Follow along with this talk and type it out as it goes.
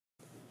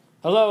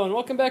Hello and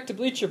welcome back to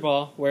Bleacher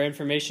Ball, where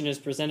information is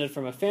presented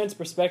from a fan's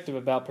perspective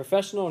about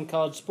professional and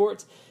college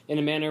sports in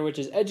a manner which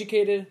is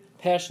educated,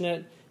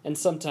 passionate, and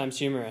sometimes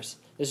humorous.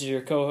 This is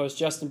your co-host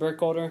Justin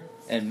Burkholder.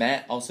 And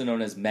Matt, also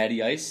known as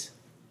Matty Ice.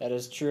 That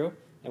is true.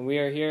 And we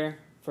are here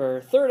for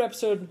our third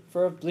episode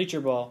for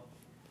Bleacher Ball.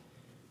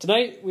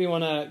 Tonight we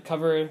want to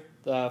cover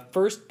the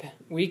first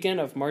weekend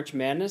of March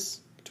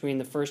Madness between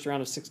the first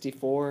round of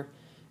 64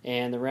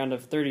 and the round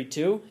of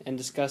 32 and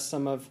discuss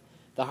some of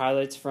the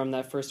highlights from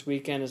that first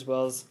weekend, as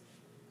well as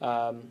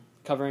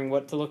covering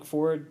what to look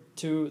forward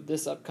to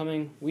this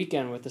upcoming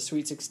weekend with the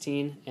Sweet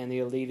 16 and the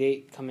Elite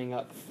Eight coming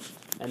up.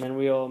 And then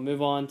we'll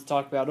move on to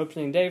talk about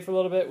opening day for a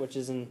little bit, which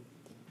is in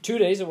 2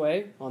 days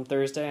away on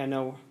Thursday. I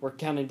know we're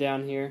counting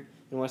down here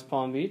in West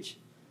Palm Beach,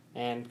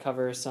 and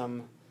cover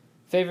some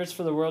favorites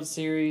for the World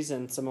Series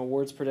and some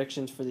awards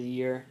predictions for the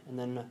year. And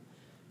then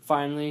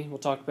finally, we'll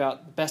talk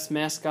about the best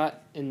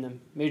mascot in the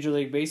Major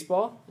League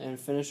Baseball and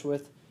finish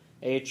with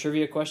a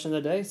trivia question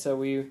of the day. So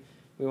we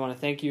want to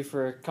thank you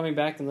for coming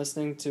back and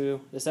listening to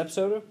this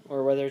episode,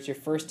 or whether it's your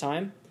first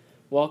time,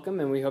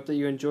 welcome, and we hope that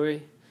you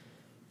enjoy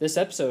this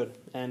episode.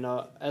 And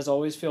as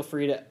always, feel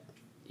free to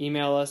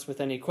email us with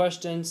any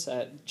questions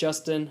at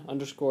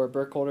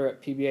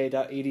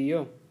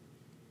justin_burkholder@pba.edu.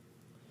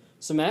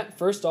 So Matt,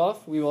 first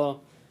off, we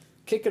will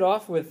kick it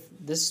off with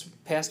this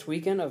past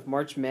weekend of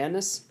March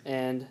Madness,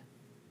 and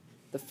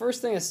the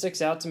first thing that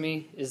sticks out to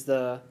me is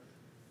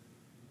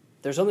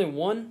there's only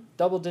one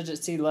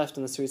double-digit seed left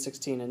in the Sweet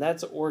 16, and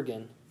that's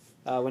Oregon.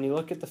 When you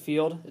look at the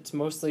field, it's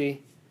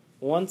mostly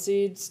 1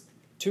 seeds,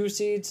 2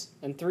 seeds,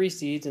 and 3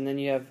 seeds, and then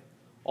you have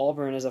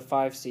Auburn as a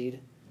 5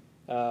 seed.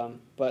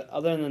 But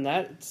other than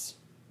that, it's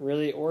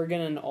really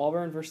Oregon and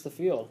Auburn versus the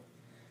field.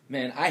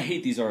 Man, I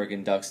hate these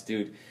Oregon Ducks,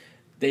 dude.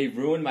 They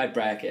ruined my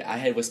bracket. I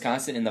had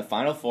Wisconsin in the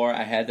Final Four.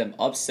 I had them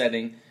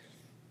upsetting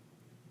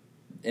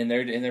in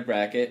their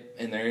bracket,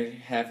 in their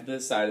half of the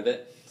side of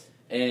it,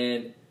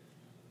 and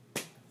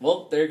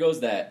well, there goes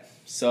that.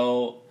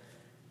 So,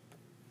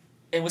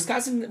 and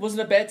Wisconsin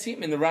wasn't a bad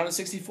team in the round of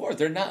 64.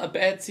 They're not a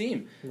bad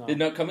team. No. They're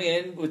not coming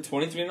in with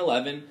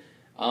 23-11.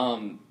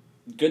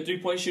 Good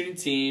three-point shooting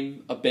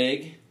team, a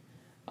big.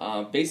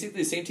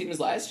 Basically the same team as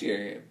last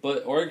year.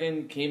 But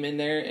Oregon came in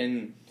there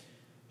and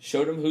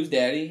showed them who's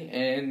daddy,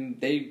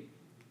 and they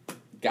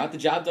got the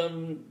job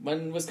done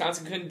when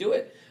Wisconsin couldn't do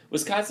it.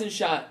 Wisconsin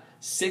shot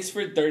 6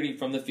 for 30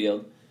 from the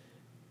field,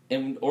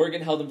 and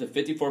Oregon held them to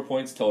 54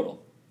 points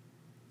total.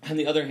 On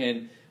the other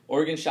hand,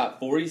 Oregon shot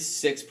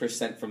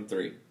 46% from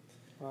 3.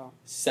 Wow.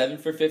 7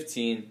 for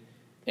 15.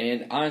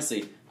 And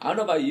honestly, I don't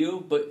know about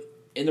you, but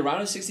in the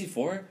round of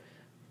 64,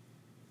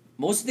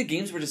 most of the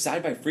games were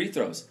decided by free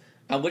throws,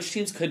 on which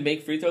teams could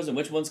make free throws and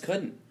which ones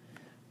couldn't.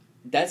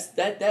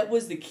 That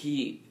was the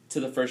key to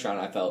the first round,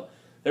 I felt.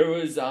 There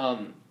was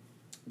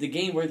the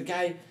game where the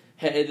guy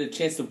had a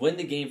chance to win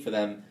the game for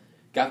them,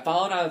 got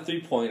fouled on a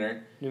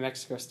three-pointer. New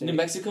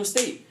Mexico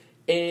State.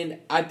 And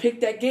I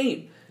picked that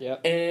game.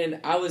 Yep. And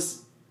I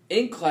was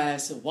in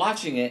class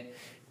watching it,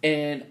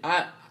 and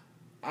I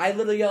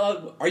literally yelled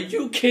out, "Are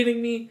you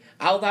kidding me?"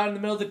 out loud in the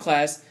middle of the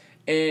class,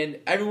 and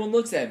everyone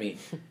looks at me.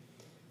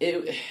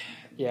 I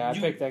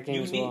picked that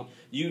game as well.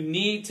 You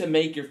need to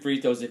make your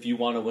free throws if you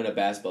want to win a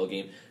basketball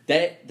game.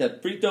 The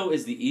free throw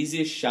is the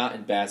easiest shot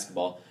in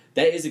basketball.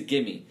 That is a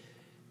gimme.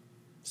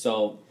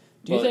 So,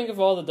 do you think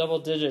of all the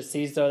double-digit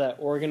seeds, though, that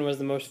Oregon was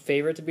the most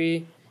favorite to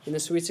be in the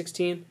Sweet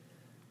 16?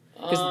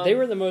 Because they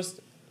were the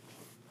most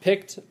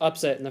picked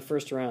upset in the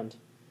first round,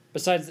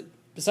 besides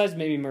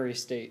maybe Murray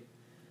State.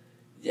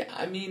 Yeah,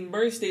 I mean,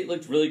 Murray State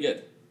looked really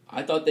good.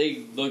 I thought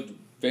they looked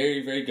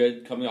very, very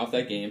good coming off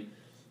that game.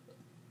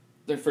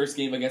 Their first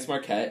game against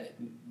Marquette,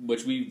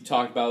 which we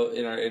talked about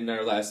in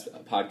our last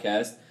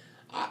podcast,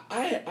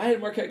 I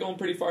had Marquette going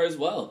pretty far as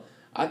well.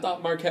 I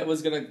thought Marquette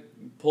was going to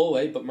pull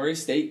away, but Murray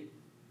State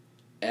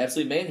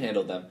absolutely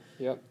manhandled them.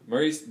 Yep.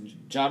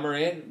 John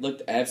Moran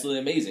looked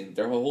absolutely amazing.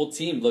 Their whole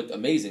team looked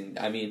amazing.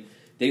 I mean,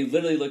 they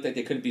literally looked like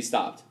they couldn't be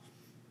stopped.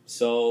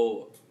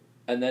 So,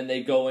 and then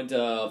they go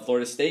into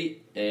Florida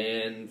State,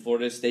 and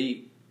Florida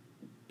State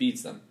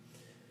beats them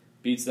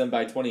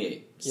by 28.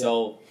 Yep.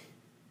 So,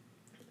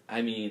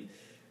 I mean,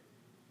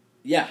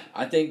 yeah,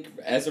 I think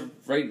as of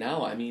right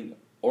now, I mean,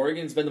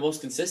 Oregon's been the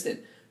most consistent.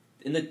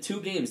 In the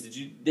 2 games,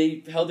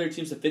 they held their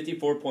teams to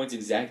 54 points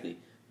exactly,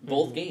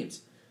 both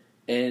games.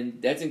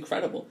 And that's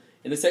incredible.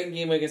 In the second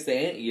game against the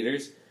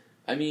Anteaters,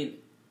 I mean,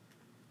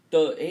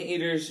 the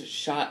Anteaters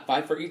shot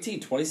 5 for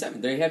 18,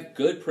 27. They have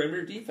good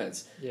perimeter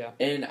defense. Yeah.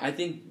 And I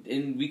think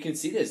we can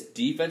see this.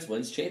 Defense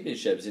wins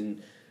championships.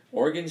 And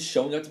Oregon's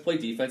showing up to play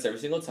defense every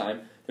single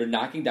time. They're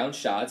knocking down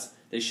shots.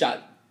 They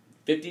shot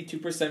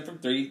 52% from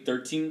 3,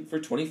 13 for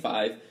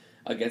 25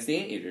 against the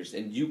Anteaters.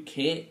 And you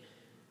can't...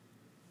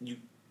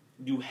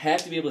 You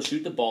have to be able to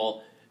shoot the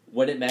ball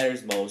when it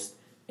matters most,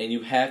 and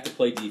you have to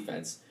play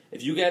defense.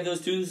 If you have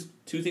those two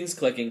things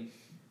clicking,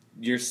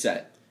 you're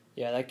set.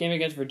 Yeah, that game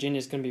against Virginia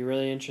is going to be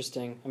really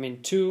interesting. I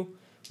mean, 2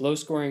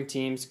 low-scoring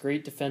teams,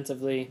 great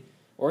defensively.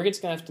 Oregon's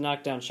going to have to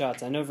knock down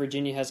shots. I know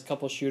Virginia has a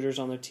couple shooters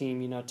on their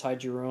team, Ty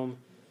Jerome,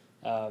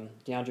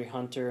 DeAndre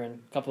Hunter,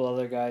 and a couple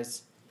other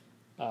guys,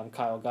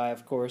 Kyle Guy,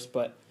 of course.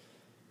 But,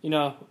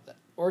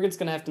 Oregon's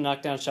going to have to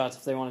knock down shots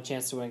if they want a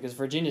chance to win because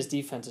Virginia's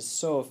defense is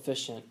so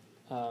efficient.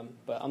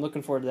 But I'm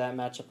looking forward to that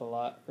matchup a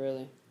lot,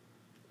 really.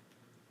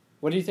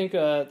 What do you think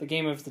the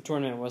game of the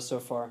tournament was so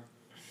far?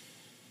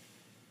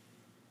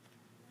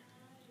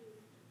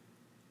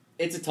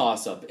 It's a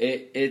toss-up.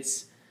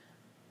 It's.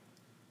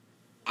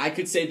 I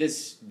could say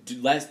this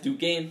last Duke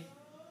game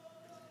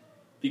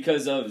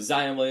because of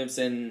Zion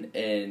Williamson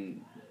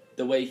and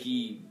the way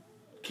he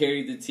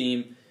carried the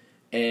team,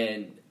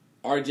 and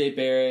R.J.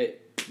 Barrett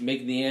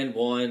making the and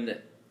one,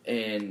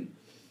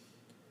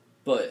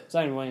 but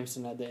Zion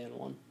Williamson had the and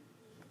one.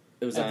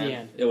 It was at Zion. the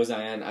end. It was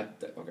Zion.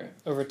 Okay.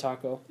 Over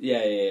Taco.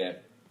 Yeah.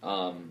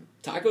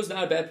 Taco's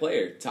not a bad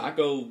player.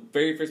 Taco,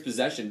 very first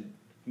possession,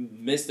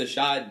 missed a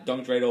shot,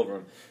 dunked right over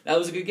him. That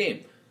was a good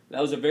game.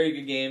 That was a very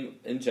good game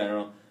in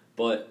general.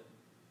 But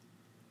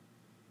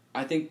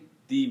I think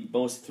the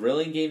most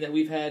thrilling game that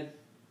we've had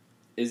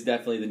is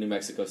definitely the New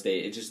Mexico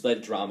State. It just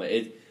led drama.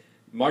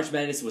 March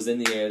Madness was in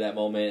the air that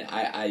moment.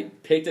 I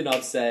picked an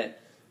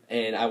upset,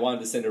 and I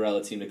wanted the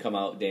Cinderella team to come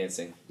out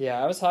dancing.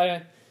 Yeah, I was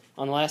high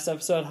on the last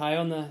episode, high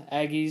on the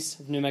Aggies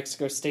of New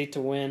Mexico State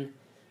to win.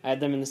 I had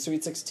them in the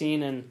Sweet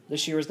 16, and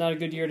this year was not a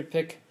good year to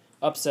pick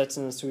upsets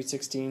in the Sweet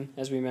 16,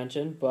 as we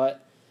mentioned.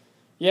 But,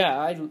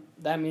 yeah,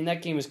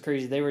 that game was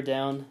crazy. They were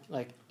down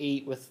like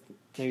 8 with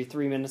maybe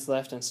 3 minutes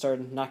left and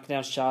started knocking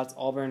down shots.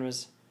 Auburn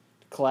was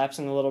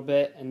collapsing a little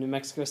bit, and New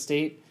Mexico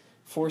State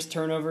forced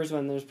turnovers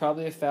when there was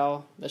probably a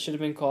foul that should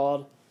have been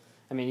called.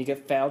 I mean, you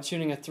get fouled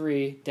shooting a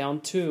 3,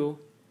 down 2,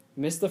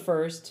 miss the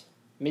first,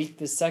 make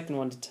the second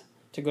one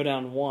to go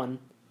down 1,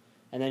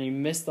 and then you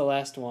miss the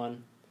last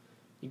one.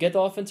 You get the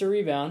offensive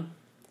rebound,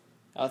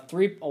 a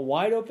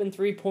wide open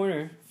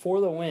 3-pointer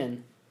for the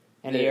win,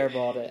 and he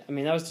airballed it. I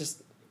mean, that was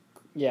just,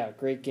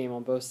 great game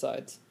on both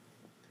sides.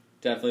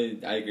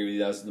 Definitely, I agree with you.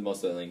 That was the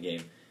most thrilling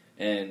game.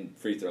 And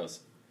free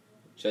throws.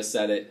 Just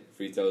said it.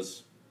 Free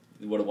throws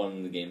would have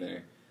won the game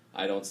there.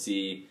 I don't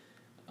see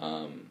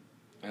them.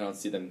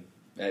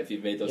 If you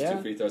made those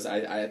 2 free throws,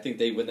 I think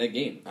they win that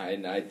game.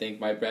 I think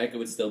my bracket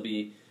would still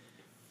be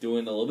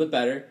doing a little bit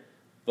better,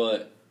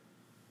 but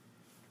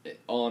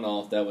all in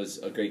all, that was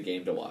a great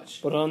game to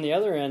watch. But on the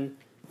other end,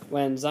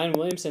 when Zion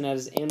Williamson had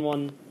his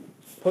and-one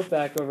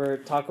putback over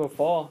Taco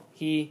Fall,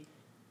 he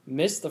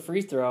missed the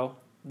free throw.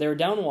 They were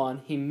down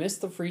 1. He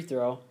missed the free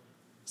throw.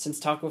 Since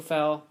Taco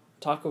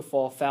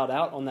Fall fouled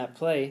out on that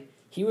play,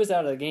 he was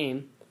out of the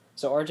game.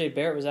 So R.J.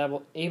 Barrett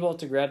was able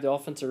to grab the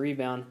offensive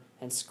rebound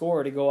and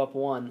score to go up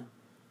 1.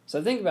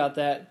 So think about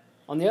that.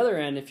 On the other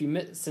end,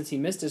 since he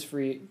missed his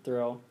free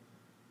throw,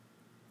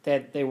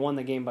 they won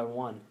the game by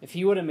 1. If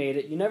he would have made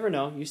it, you never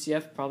know.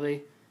 UCF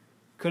probably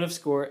could have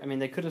scored. I mean,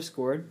 they could have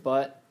scored,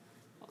 but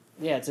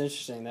yeah, it's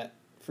interesting that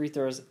free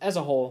throws as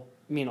a whole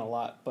mean a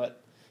lot.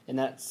 But in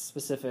that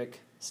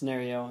specific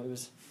scenario, it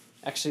was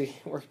actually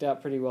worked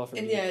out pretty well for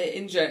me.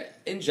 And yeah,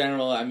 in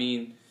general, I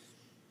mean,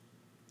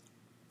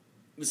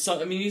 you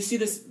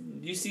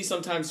see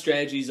sometimes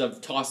strategies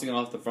of tossing it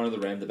off the front of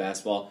the rim, the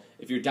basketball.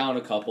 If you're down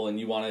a couple and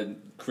you want to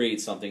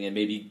create something and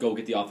maybe go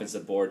get the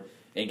offensive board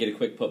and get a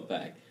quick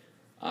putback.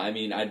 I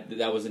mean,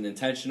 that wasn't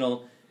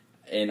intentional,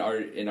 and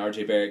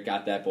R.J. Barrett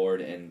got that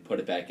board and put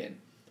it back in.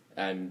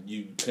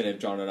 You couldn't have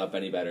drawn it up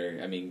any better.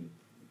 I mean,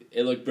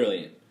 it looked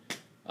brilliant.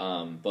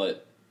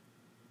 But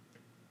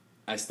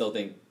I still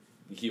think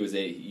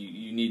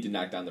you need to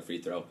knock down the free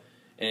throw.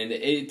 And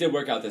it did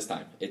work out this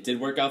time. It did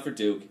work out for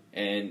Duke,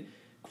 and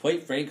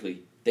quite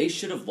frankly, they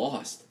should have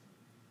lost.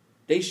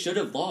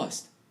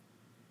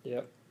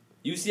 Yep.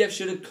 UCF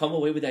should have come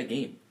away with that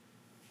game.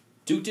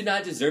 Duke did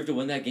not deserve to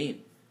win that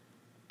game.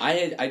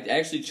 I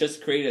actually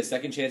just created a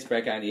second chance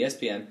bracket on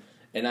ESPN,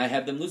 and I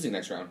have them losing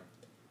next round.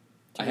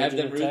 I have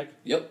Tech?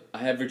 Yep, I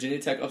have Virginia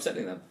Tech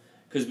upsetting them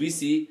because we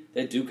see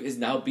that Duke is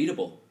now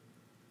beatable.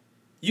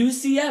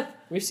 UCF.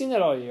 We've seen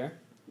that all year.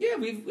 Yeah,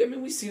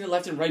 we've seen it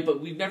left and right,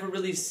 but we've never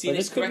really seen it. But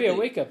this could be a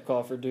wake up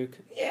call for Duke.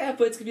 Yeah,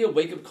 but it's gonna be a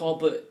wake up call.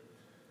 But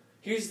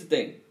here's the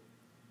thing.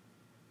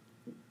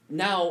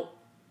 Now,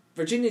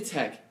 Virginia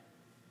Tech,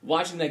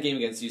 watching that game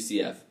against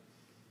UCF,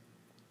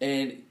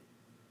 and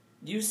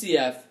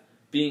UCF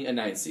being a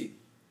 9 seed,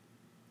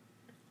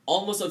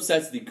 almost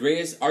upsets the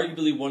greatest,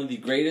 arguably one of the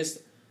greatest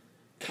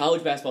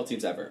college basketball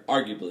teams ever.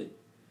 Arguably.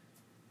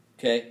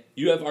 Okay?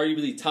 You have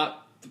arguably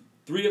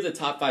three of the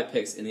top 5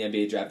 picks in the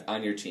NBA draft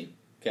on your team.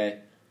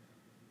 Okay?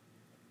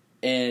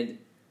 And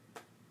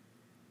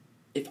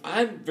if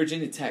I'm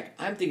Virginia Tech,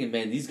 I'm thinking,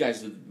 man, these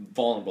guys are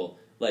vulnerable.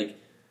 Like,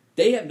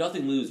 they have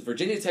nothing to lose.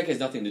 Virginia Tech has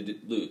nothing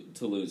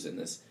to lose in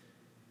this.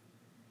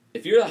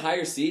 If you're the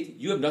higher seed,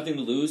 you have nothing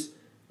to lose,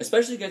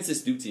 especially against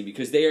this Duke team,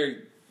 because they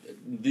are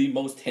the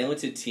most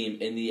talented team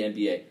in the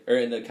NBA, or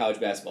in the college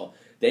basketball.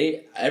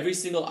 Every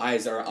single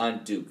eyes are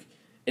on Duke.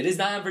 It is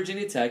not on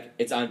Virginia Tech,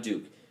 it's on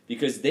Duke,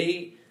 because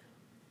they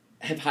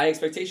have high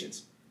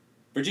expectations.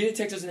 Virginia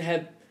Tech doesn't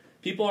have,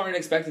 people aren't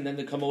expecting them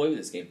to come away with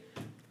this game.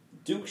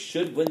 Duke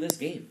should win this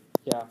game.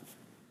 Yeah.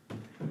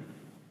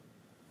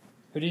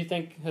 Who do you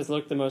think has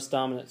looked the most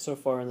dominant so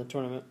far in the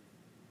tournament?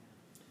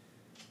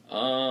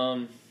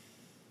 I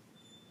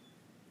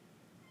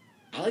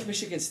like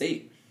Michigan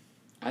State.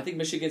 I think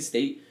Michigan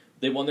State,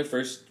 they won their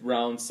first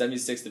round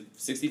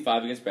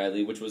 76-65 against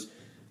Bradley, which was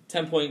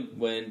 10-point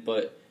win,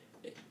 but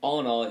all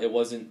in all, it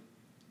wasn't.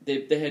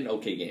 They had an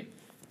okay game,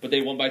 but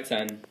they won by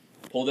 10,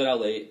 pulled it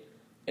out late,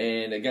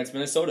 and against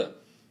Minnesota,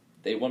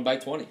 they won by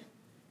 20.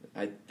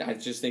 I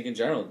just think in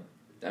general,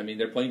 I mean,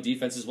 they're playing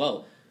defense as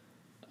well.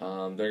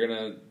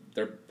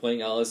 They're playing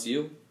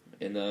LSU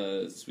in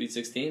the Sweet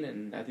 16,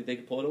 and I think they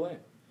can pull it away.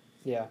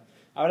 Yeah,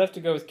 I would have to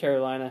go with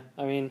Carolina.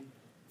 I mean,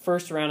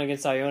 first round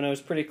against Iona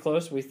was pretty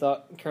close. We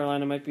thought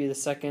Carolina might be the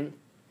second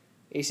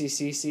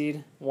ACC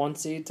seed, 1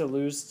 seed, to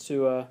lose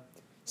to a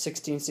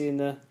 16 seed in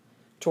the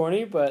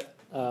tourney, but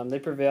they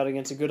prevailed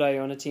against a good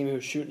Iona team who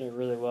was shooting it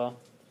really well.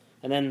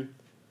 And then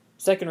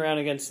second round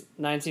against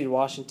 9 seed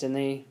Washington,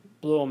 they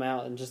blew them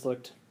out and just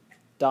looked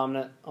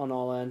dominant on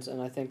all ends.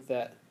 And I think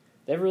that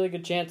they have a really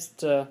good chance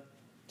to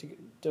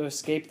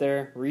escape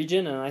their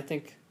region. And I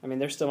mean,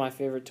 they're still my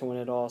favorite to win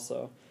it all.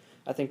 So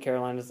I think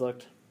Carolina's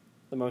looked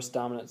the most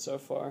dominant so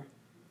far.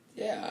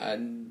 Yeah,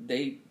 and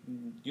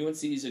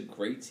UNC is a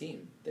great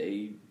team.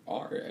 They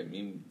are. I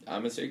mean,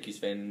 I'm a Syracuse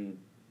fan. And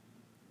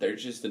they're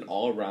just an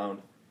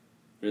all-around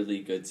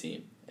really good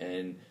team.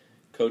 And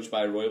coached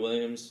by Roy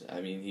Williams,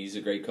 I mean, he's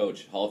a great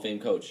coach, Hall of Fame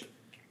coach.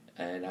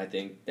 And I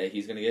think that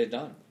he's going to get it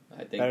done.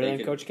 I think Better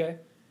than Coach K?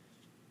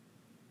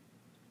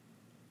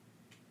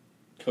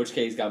 Coach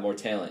K's got more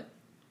talent.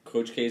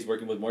 Coach K is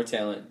working with more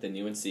talent than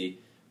UNC,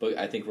 but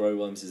I think Roy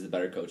Williams is the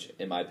better coach,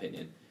 in my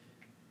opinion.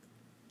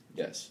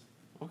 Yes.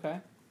 Okay.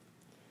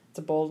 It's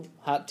a bold,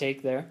 hot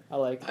take there. I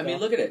like it. I mean,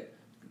 look at it.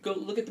 Go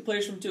look at the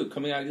players from Duke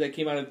that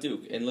came out of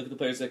Duke, and look at the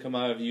players that come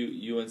out of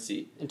UNC.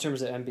 In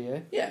terms of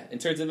NBA? Yeah, in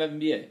terms of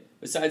NBA.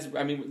 Besides,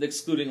 I mean,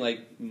 excluding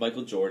like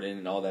Michael Jordan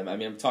and all them. I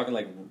mean, I'm talking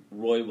like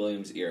Roy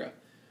Williams era.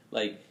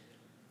 Like,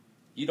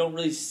 you don't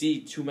really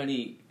see too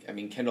many. I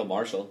mean, Kendall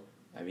Marshall.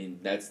 I mean,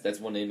 that's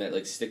one name that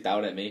like sticked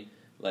out at me,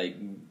 like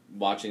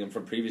watching him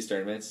from previous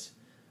tournaments.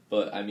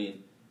 But I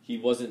mean, he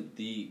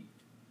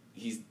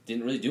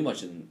didn't really do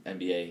much in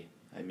NBA.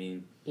 I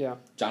mean, yeah,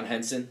 John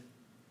Henson,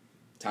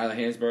 Tyler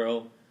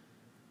Hansborough.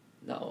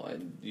 No,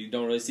 you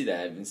don't really see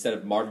that. Instead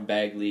of Marvin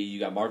Bagley, you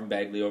got Marvin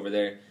Bagley over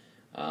there.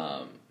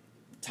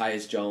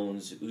 Tyus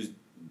Jones, who's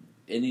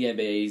in the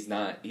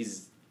NBA,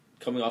 he's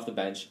coming off the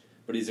bench,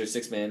 but he's their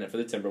sixth man for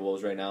the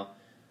Timberwolves right now.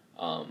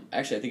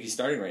 Actually, I think he's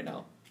starting right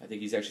now. I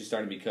think he's actually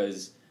starting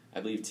because I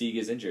believe Teague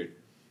is injured.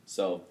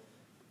 So,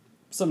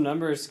 some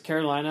numbers.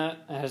 Carolina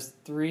has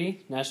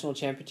 3 national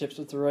championships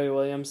with Roy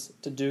Williams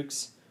to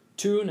Duke's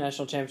 2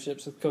 national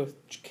championships with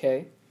Coach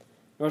K.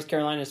 North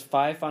Carolina has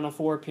 5 Final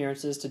Four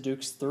appearances to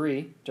Duke's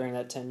 3 during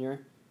that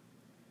tenure.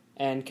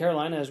 And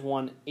Carolina has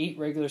won 8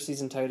 regular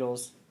season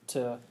titles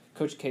to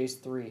Coach K's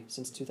 3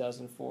 since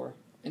 2004.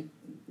 And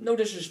no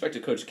disrespect to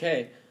Coach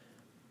K,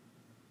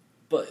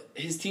 but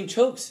his team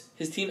chokes.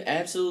 His team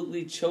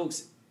absolutely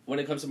chokes when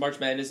it comes to March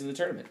Madness in the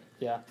tournament.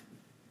 Yeah.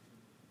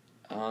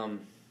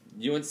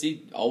 UNC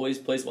always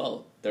plays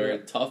well.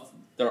 They're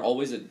they're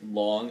always a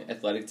long,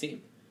 athletic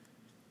team.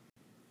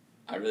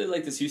 I really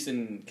like this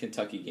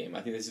Houston-Kentucky game.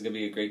 I think this is going to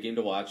be a great game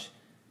to watch.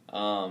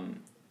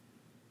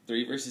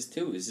 3 versus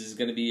 2. This is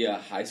going to be a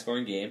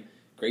high-scoring game.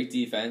 Great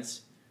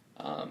defense.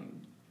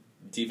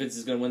 Defense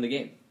is going to win the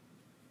game.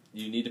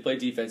 You need to play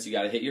defense. You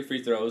got to hit your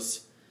free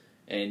throws,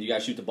 and you got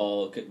to shoot the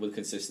ball with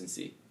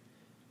consistency.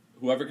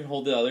 Whoever can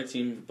hold the other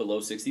team below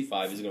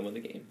 65 is going to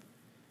win the game,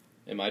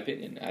 in my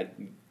opinion.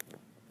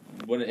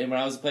 When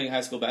I was playing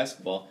high school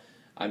basketball,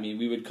 I mean,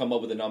 we would come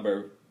up with a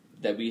number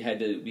that we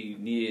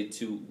needed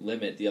to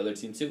limit the other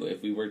team to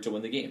if we were to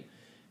win the game.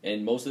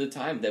 And most of the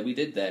time that we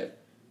did that,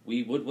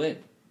 we would win.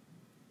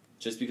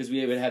 Just because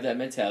we would have that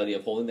mentality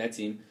of holding that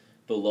team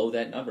below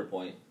that number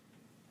point.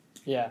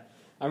 Yeah.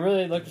 I'm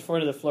really looking forward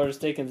to the Florida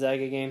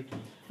State-Gonzaga game.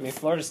 I mean,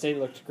 Florida State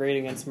looked great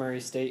against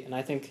Murray State, and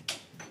I think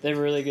they have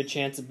a really good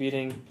chance of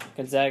beating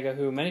Gonzaga,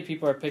 who many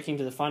people are picking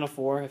to the Final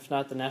Four, if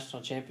not the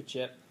national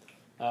championship.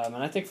 And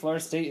I think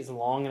Florida State is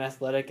long and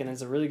athletic and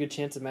has a really good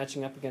chance of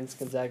matching up against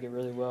Gonzaga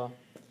really well.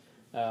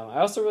 I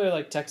also really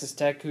like Texas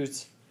Tech,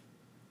 who's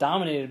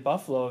dominated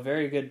Buffalo, a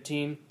very good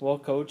team, well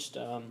coached,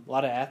 a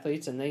lot of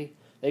athletes, and they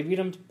beat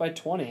them by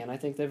 20. And I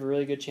think they have a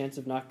really good chance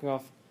of knocking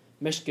off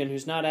Michigan,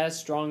 who's not as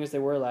strong as they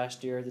were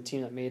last year, the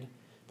team that made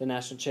the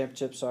national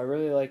championship. So I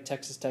really like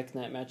Texas Tech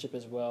in that matchup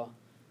as well.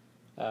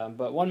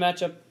 But one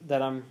matchup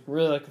that I'm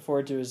really looking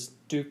forward to is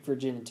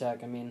Duke-Virginia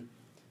Tech. I mean,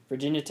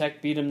 Virginia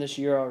Tech beat them this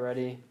year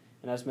already,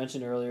 and as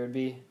mentioned earlier,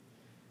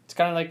 it's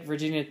kind of like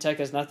Virginia Tech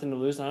has nothing to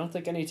lose, and I don't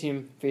think any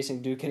team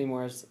facing Duke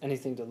anymore has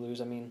anything to lose.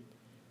 I mean,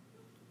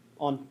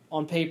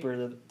 on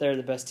paper, they're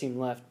the best team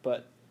left,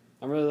 but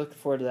I'm really looking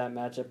forward to that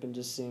matchup and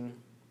just seeing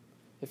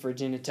if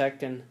Virginia Tech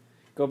can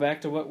go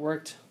back to what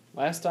worked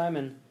last time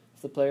and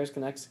if the players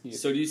can execute.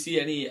 So do you see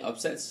any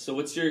upsets? So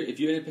if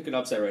you had to pick an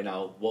upset right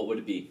now, what would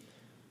it be?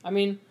 I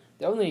mean,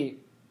 the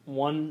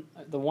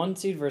 1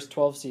 seed versus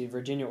 12 seed,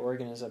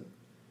 Virginia-Oregon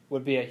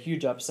would be a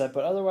huge upset,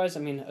 but otherwise, I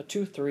mean, a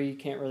 2-3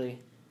 can't really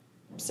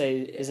say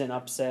is an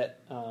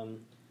upset.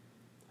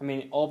 I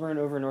mean, Auburn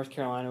over North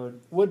Carolina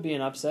would be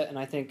an upset, and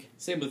I think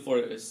Same with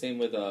Florida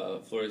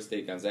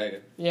State Gonzaga.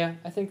 yeah,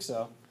 I think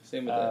so.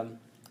 Same with that.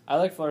 I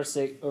like Florida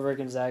State over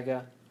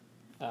Gonzaga.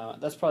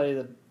 That's probably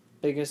the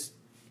biggest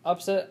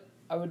upset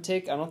I would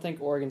take. I don't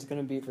think Oregon's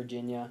going to beat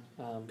Virginia.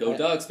 Go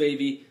Ducks,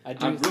 baby!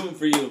 I'm rooting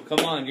for you.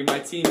 Come on, you're my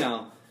team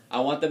now. I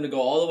want them to go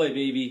all the way,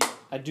 baby.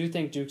 I do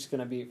think Duke's going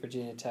to beat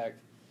Virginia Tech.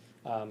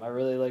 I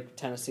really like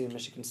Tennessee and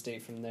Michigan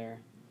State from their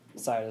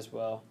side as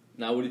well.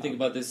 Now, what do you think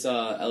about this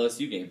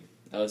LSU game?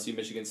 LSU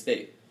Michigan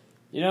State.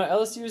 You know,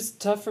 LSU is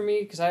tough for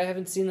me because I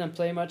haven't seen them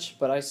play much,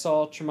 but I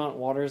saw Tremont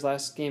Waters'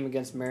 last game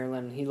against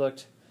Maryland, and he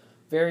looked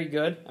very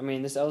good. I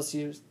mean, this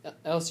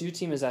LSU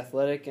team is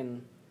athletic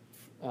and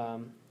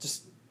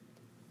just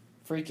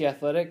freaky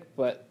athletic,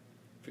 but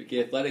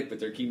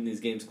they're keeping these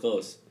games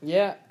close.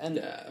 yeah,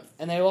 and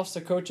they lost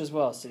their coach as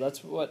well, so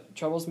that's what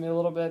troubles me a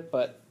little bit.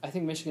 But I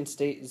think Michigan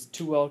State is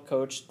too well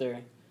coached.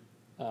 They're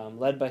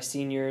led by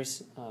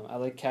seniors. I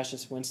like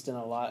Cassius Winston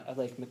a lot. I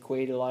like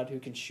McQuaid a lot, who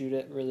can shoot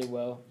it really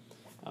well.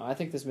 I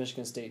think this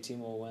Michigan State team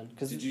will win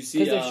because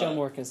they've shown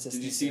more consistency.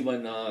 Did you see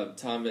when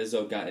Tom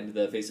Izzo got into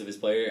the face of his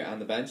player on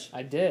the bench?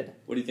 I did.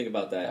 What do you think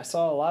about that? I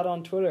saw a lot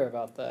on Twitter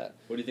about that.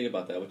 What do you think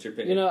about that? What's your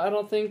opinion? You know, I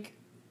don't think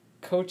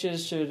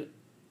coaches should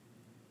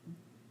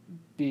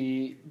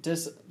be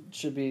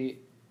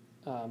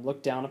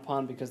looked down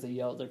upon because they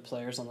yell at their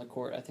players on the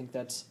court. I think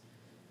that's.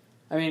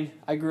 I mean,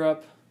 I grew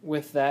up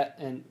with that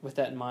and with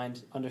that in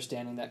mind,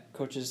 understanding that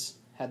coaches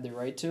had the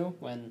right to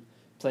when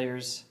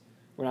players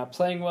were not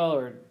playing well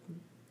or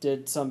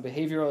did some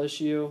behavioral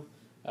issue,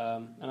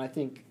 and I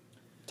think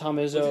Tom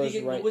Izzo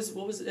is right.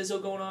 What was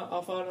Izzo going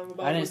off on him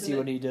about? I didn't see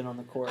what he did on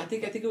the court. I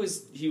think it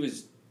was he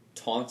was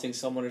taunting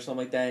someone or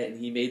something like that, and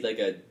he made like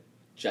a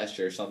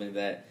gesture or something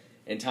that,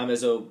 and Tom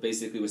Izzo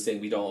basically was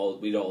saying we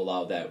don't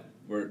allow that.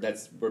 We're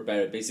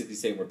better. Basically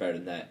saying we're better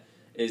than that.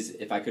 Is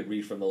if I could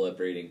read from the lip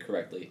reading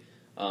correctly.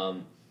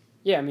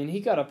 Yeah, I mean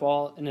he got up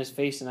all in his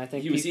face, and I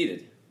think he was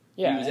heated.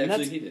 Yeah, he was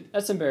absolutely heated.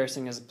 That's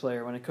embarrassing as a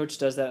player when a coach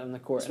does that on the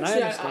court. Especially,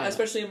 and I understand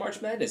especially in March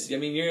Madness. I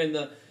mean, you're in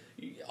the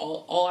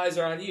all eyes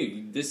are on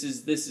you. This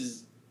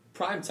is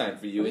prime time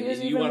for you,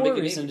 and you want to make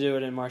a reason to do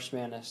it in March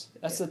Madness.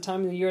 That's the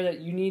time of the year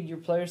that you need your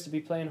players to be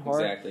playing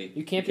hard. Exactly.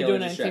 You can't be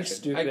doing anything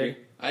stupid.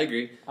 I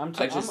agree. I'm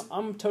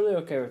totally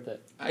okay with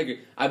it. I agree.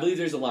 I believe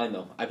there's a line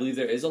though. I believe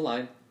there is a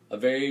line, a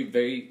very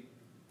very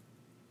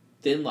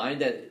thin line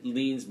that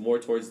leans more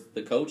towards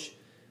the coach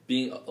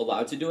being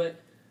allowed to do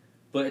it,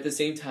 but at the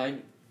same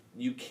time,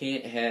 you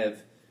can't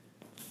have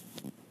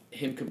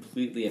him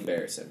completely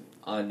embarrassing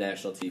on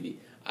national TV.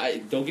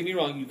 Don't get me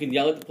wrong, you can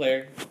yell at the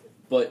player,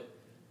 but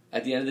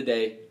at the end of the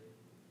day,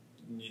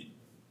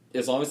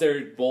 as long as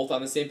they're both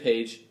on the same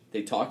page,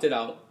 they talked it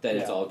out, then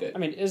it's all good. I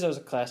mean, Izzo's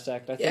a class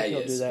act. I think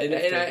he'll do that.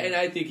 And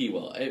I think he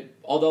will.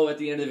 Although at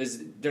the end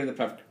of during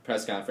the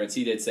press conference,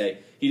 he did say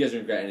he doesn't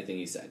regret anything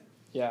he said.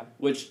 Yeah.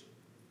 Which,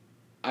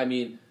 I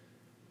mean,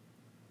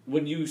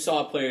 when I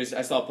saw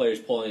players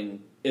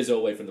pulling Izzo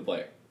away from the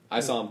player. I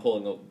saw him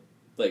pulling,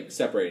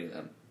 separating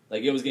them.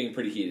 It was getting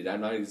pretty heated.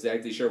 I'm not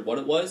exactly sure what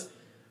it was,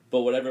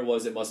 but whatever it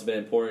was, it must have been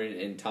important,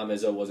 and Tom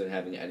Izzo wasn't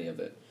having any of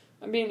it.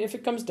 I mean, if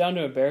it comes down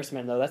to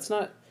embarrassment, though, that's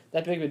not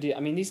that big of a deal. I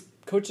mean, these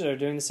coaches are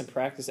doing this in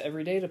practice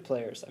every day to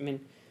players. I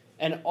mean,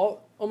 and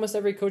almost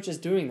every coach is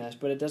doing this,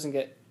 but it doesn't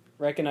get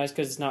recognized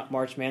because it's not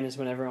March Madness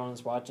when everyone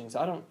is watching.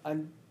 So I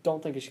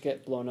don't think it should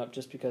get blown up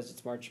just because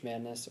it's March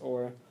Madness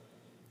or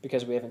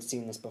because we haven't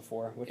seen this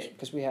before,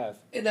 because we have.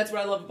 And that's what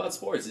I love about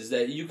sports is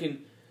that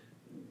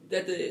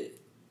that the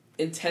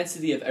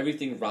intensity of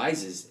everything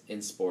rises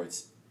in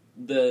sports.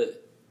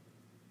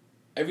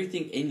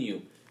 Everything in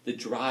you, the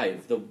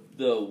drive,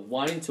 the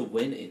wanting to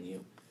win in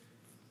you,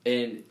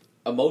 and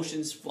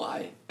emotions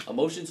fly,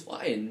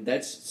 and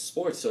that's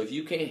sports. So if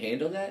you can't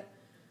handle that,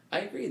 I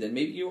agree. Then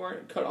maybe you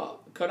aren't cut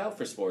out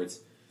for sports,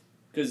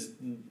 because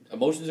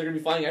emotions are going to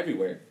be flying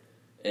everywhere,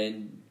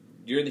 and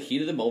you're in the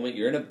heat of the moment.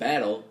 You're in a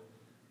battle.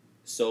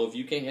 So if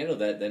you can't handle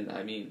that, then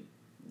I mean,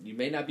 you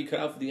may not be cut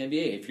out for the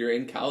NBA if you're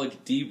in college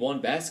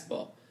D1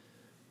 basketball.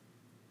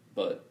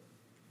 But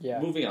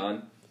moving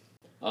on,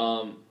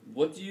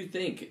 what do you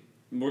think?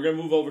 We're going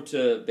to move over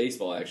to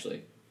baseball,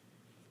 actually.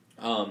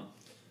 What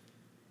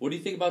do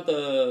you think about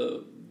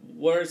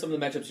what are some of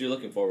the matchups you're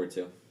looking forward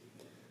to?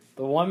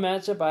 The one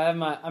matchup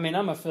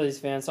I'm a Phillies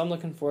fan, so I'm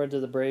looking forward to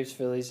the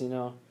Braves-Phillies,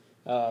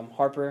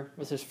 Harper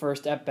with his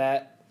first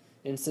at-bat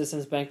in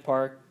Citizens Bank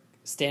Park,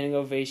 standing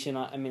ovation.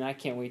 I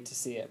can't wait to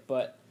see it.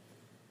 But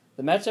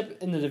the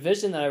matchup in the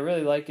division that I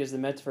really like is the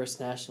Mets versus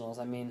Nationals.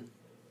 I mean,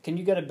 can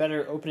you get a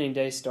better opening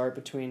day start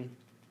between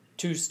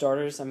two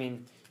starters? I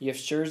mean, you have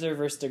Scherzer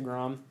versus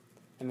DeGrom.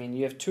 I mean,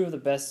 you have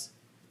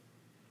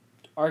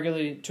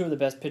arguably two of the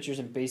best pitchers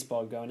in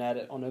baseball going at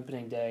it on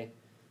opening day.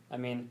 I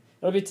mean,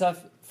 it'll be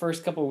tough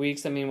first couple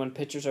weeks. I mean, when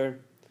pitchers are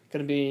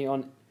going to be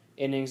on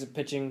innings of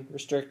pitching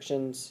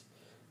restrictions,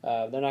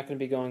 they're not going to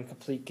be going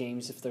complete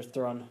games if they're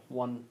throwing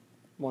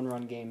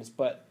one-run games.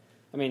 But,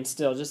 I mean,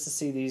 still, just to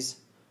see these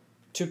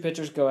two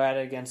pitchers go at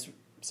it against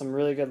some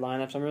really good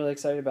lineups, I'm really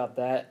excited about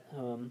that.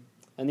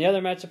 And the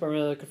other matchup I'm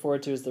really looking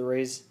forward to is the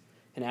Rays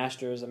and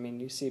Astros. I mean,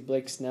 you see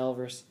Blake Snell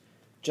versus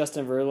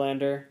Justin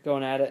Verlander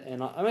going at it,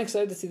 and I'm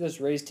excited to see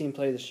this Rays team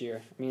play this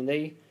year. I mean,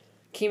 they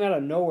came out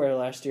of nowhere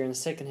last year in the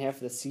second half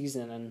of the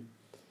season and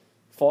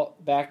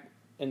fought back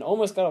and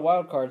almost got a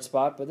wild card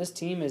spot, but this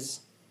team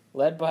is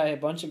led by a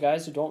bunch of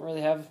guys who don't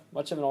really have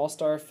much of an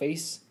all-star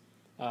face.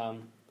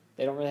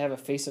 They don't really have a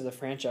face of the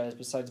franchise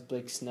besides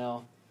Blake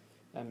Snell.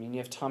 I mean, you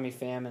have Tommy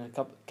Pham and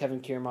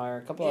Kevin Kiermaier,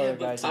 a couple other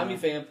guys. Tommy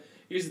Pham.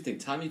 Here's the thing: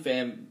 Tommy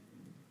Pham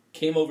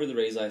came over the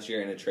Rays last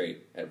year in a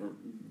trade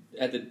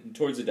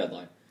towards the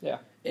deadline. Yeah,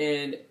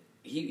 and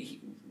he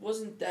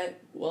wasn't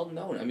that well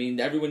known. I mean,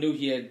 everyone knew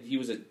he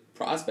was a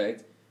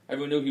prospect.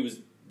 Everyone knew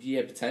he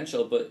had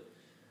potential, but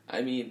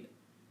I mean,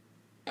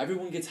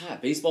 everyone gets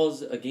hot. Baseball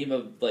is a game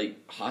of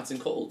like hots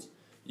and colds.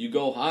 You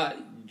go hot,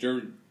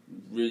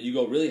 you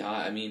go really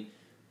hot. I mean,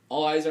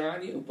 all eyes are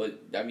on you. But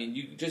I mean,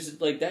 you just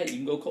like that, you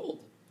can go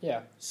cold.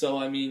 Yeah. So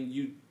I mean,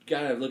 you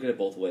gotta look at it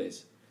both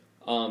ways.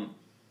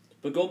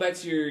 But going back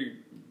to your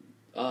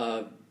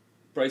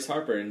Bryce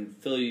Harper and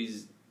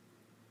Philly's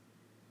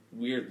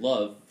weird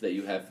love that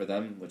you have for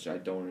them, which I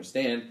don't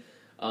understand.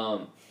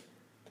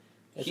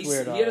 He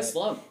had a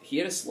slump. He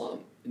had a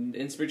slump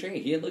in spring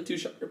training. He didn't look too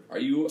sharp. Are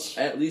you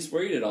at least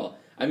worried at all?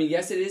 I mean,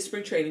 yes, it is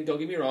spring training. Don't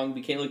get me wrong.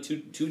 We can't look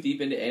too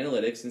deep into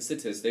analytics and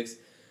statistics,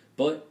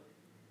 but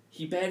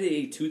he batted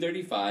a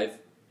 .235.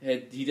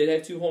 He did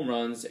have 2 home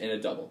runs and a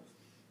double.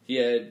 He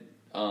had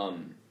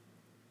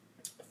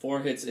 4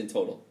 hits in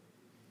total.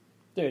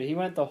 Dude, he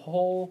went the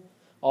whole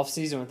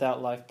offseason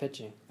without live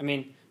pitching. I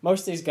mean,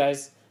 most of these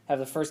guys have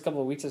the first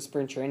couple of weeks of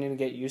spring training to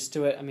get used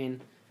to it. I mean,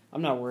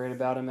 I'm not worried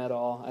about him at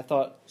all. I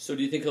thought. So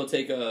do you think he'll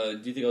take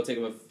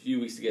him a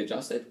few weeks to get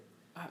adjusted?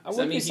 I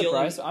wouldn't be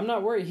surprised. I'm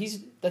not worried.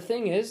 The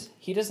thing is,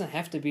 he doesn't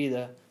have to be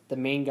the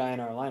main guy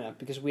in our lineup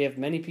because we have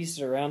many pieces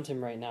around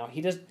him right now.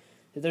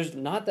 There's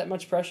not that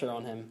much pressure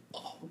on him.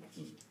 Oh,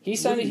 he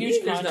signed a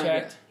huge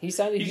contract. He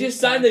just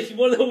signed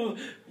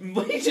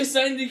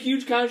a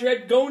huge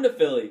contract going to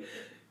Philly.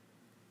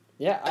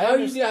 Yeah, how are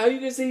you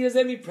gonna say he doesn't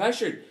have any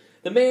pressure?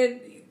 The man,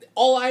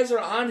 all eyes are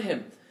on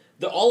him.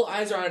 All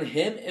eyes are on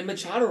him and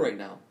Machado right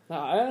now. No,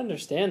 I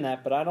understand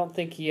that, but I don't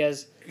think he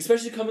has.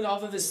 Especially coming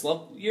off of his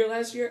slump year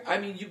last year. I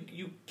mean,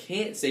 you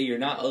can't say you're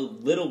not a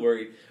little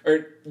worried,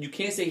 or you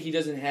can't say he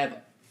doesn't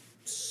have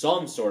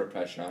some sort of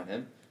pressure on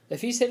him.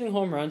 If he's hitting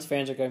home runs,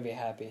 fans are going to be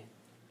happy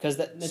because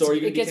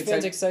it gets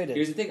fans excited.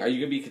 Here's the thing: are you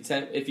going to be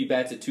content if he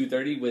bats at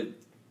 .230 with,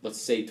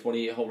 let's say,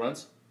 28 home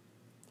runs?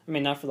 I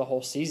mean, not for the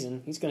whole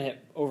season. He's going to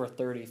hit over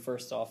 30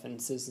 first off in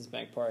Citizens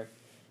Bank Park.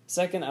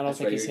 Second, I don't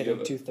think he's hitting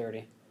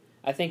 .230.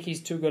 I think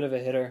he's too good of a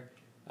hitter.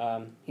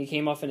 He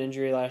came off an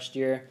injury last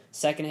year.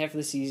 Second half of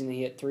the season,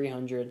 he hit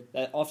 .300.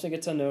 That often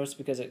gets unnoticed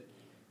because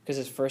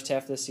his first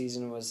half of the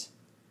season was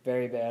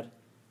very bad.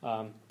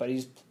 But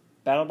he's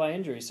battled by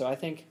injury, so I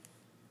think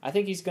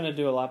he's going to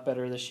do a lot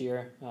better this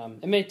year.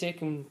 It may take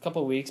him a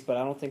couple of weeks, but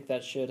I don't think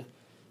that should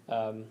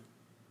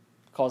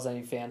cause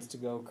any fans to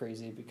go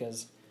crazy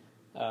because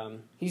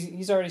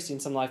he's already seen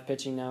some live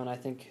pitching now, and I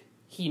think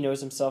he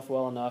knows himself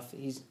well enough.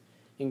 He's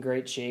in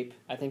great shape.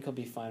 I think he'll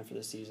be fine for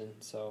the season.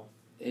 So.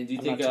 And do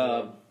you think?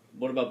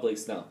 What about Blake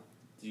Snell?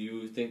 Do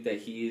you think that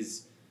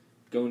he's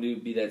going to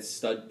be that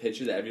stud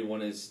pitcher that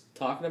everyone is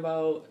talking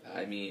about?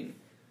 I mean,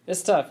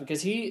 it's tough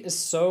because he is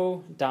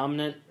so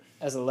dominant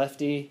as a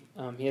lefty.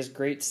 He has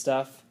great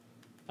stuff,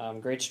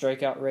 great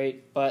strikeout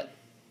rate. But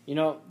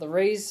the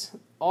Rays'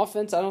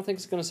 offense, I don't think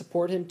is going to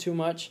support him too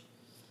much,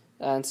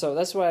 and so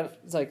that's why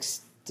it's like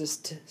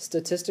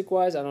statistic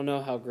wise, I don't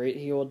know how great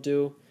he will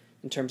do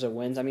in terms of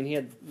wins. I mean, he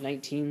had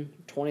 19,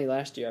 20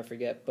 last year, I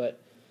forget,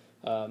 but.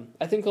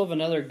 I think he'll have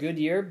another good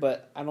year,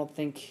 but I don't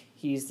think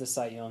he's the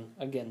Cy Young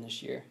again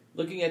this year.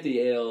 Looking at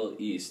the AL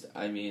East,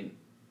 I mean,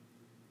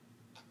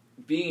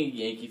 being a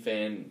Yankee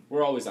fan,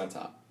 we're always on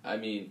top. I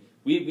mean,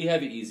 we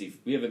have it easy.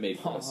 We have it made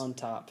for us. On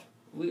top.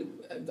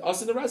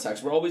 Us and the Red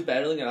Sox, we're always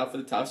battling it out for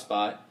the top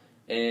spot.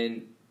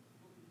 And,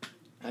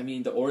 I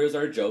mean, the Orioles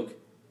are a joke.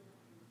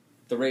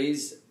 The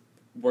Rays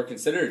were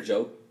considered a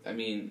joke. I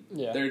mean,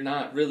 They're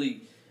not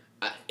really,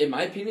 in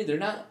my opinion, they're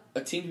not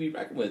a team to be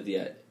reckoned with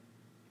yet.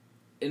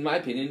 In my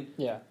opinion,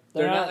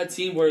 they're not a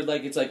team where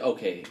it's like,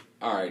 okay,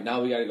 all right,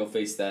 now we got to go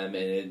face them,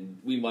 and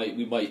we might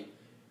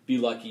be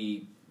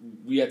lucky.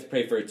 We have to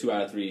pray for a 2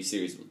 out of 3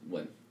 series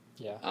win.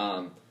 Yeah.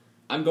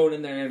 I'm going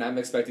in there and I'm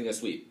expecting a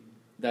sweep.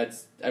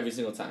 That's every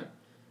single time.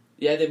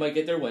 Yeah, they might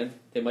get their win.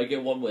 They might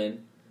get one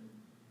win,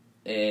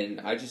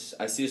 and I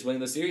see us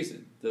winning the series,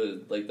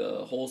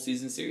 the whole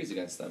season series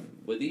against them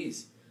with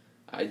ease.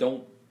 I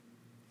don't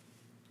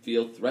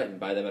feel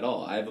threatened by them at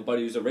all. I have a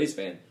buddy who's a Rays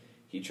fan.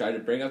 He tried to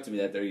bring up to me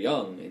that they're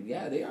young, and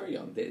yeah, they are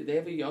young. They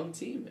have a young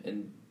team,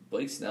 and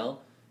Blake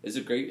Snell had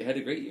a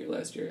great year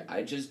last year.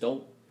 I'm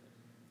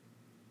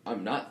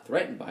not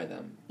threatened by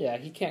them. Yeah,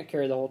 he can't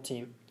carry the whole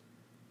team.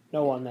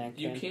 No one man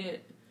can.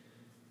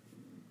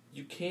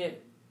 You can't.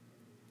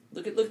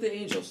 Look at the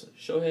Angels.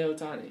 Shohei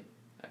Ohtani.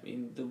 I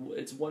mean,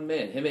 it's one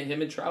man. Him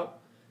and Trout.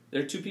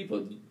 They're 2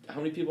 people. How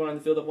many people are on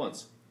the field at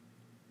once?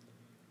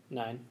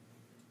 9.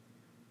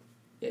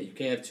 Yeah, you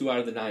can't have 2 out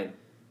of the 9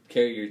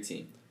 carry your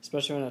team.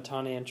 especially when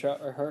Otani and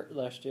Trout were hurt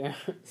last year.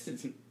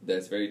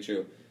 That's very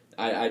true.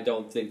 I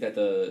don't think that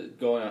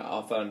going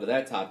off onto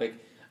that topic,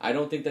 I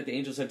don't think that the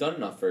Angels have done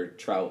enough for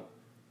Trout.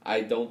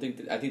 I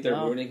think they're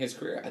ruining his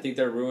career. I think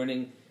they're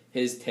ruining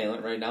his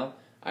talent right now.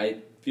 I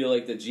feel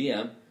like the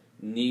GM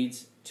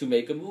needs to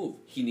make a move.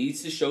 He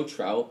needs to show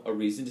Trout a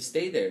reason to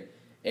stay there.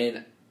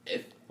 And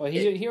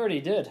he already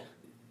did.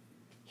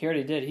 He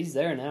already did. He's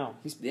there now.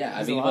 He's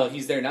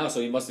there now,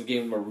 so he must have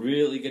given him a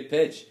really good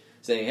pitch,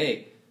 saying,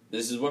 "Hey,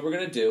 this is what we're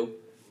gonna do.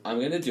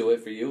 I'm gonna do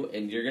it for you,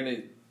 and you're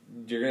gonna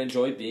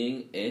enjoy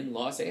being in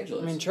Los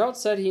Angeles." I mean, Trout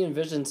said he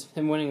envisions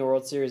him winning a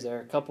World Series there,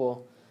 a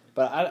couple,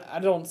 but I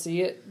don't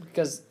see it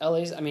because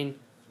LA's. I mean,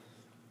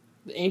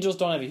 the Angels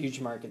don't have a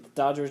huge market. The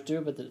Dodgers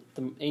do, but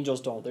the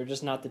Angels don't. They're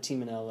just not the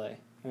team in LA.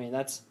 I mean,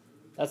 that's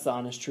the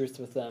honest truth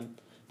with them.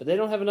 But they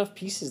don't have enough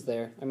pieces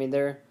there. I mean,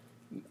 they're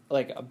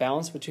like a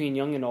balance between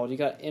young and old. You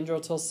got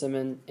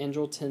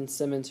Andrelton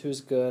Simmons,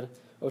 who's good.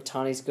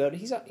 Otani's good.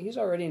 He's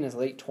already in his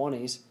late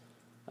 20s.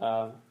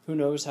 Who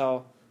knows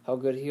how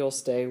good he'll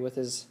stay with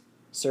his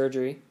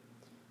surgery.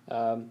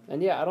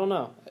 And yeah, I don't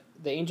know.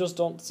 The Angels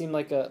don't seem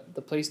like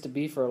the place to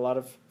be for a lot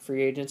of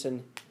free agents,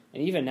 and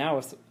even now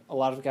with a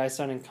lot of guys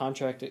signing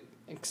contract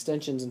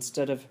extensions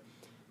instead of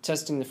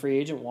testing the free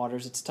agent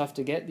waters, it's tough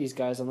to get these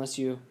guys unless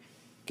you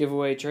give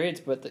away trades.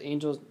 But the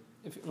Angels,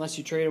 unless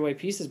you trade away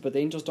pieces, but the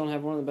Angels don't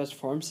have one of the best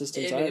farm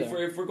systems either.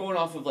 If we're going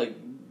off of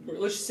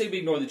let's just say we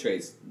ignore the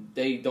trades.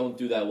 They don't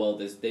do that well.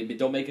 They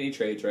don't make any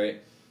trades,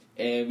 right?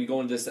 And we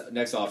go into this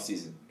next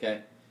offseason,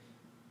 okay?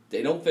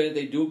 They don't fit.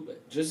 They do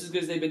just as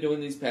good as they've been doing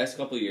these past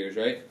couple of years,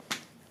 right?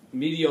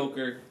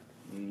 Mediocre,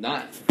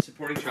 not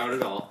supporting Trout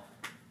at all.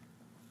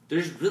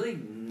 There's really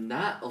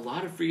not a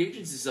lot of free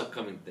agents this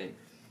upcoming thing.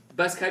 The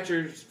best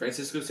catchers,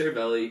 Francisco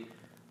Cervelli,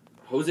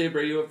 Jose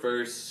Abreu at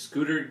first,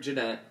 Scooter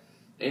Gennett,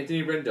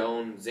 Anthony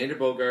Rendon, Xander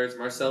Bogaerts,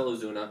 Marcell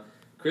Ozuna,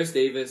 Chris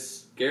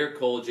Davis, Garrett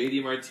Cole,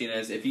 J.D.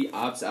 Martinez, if he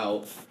opts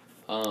out,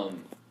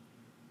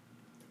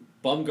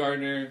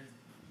 Bumgarner,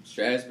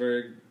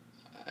 Strasburg.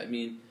 I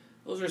mean,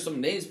 those are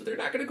some names, but they're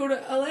not going to go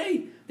to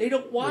L.A. They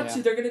don't want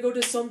to. They're going to go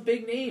to some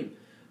big name.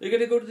 They're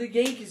going to go to the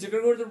Yankees. They're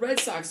going to go to the Red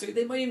Sox.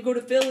 They might even go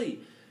to Philly.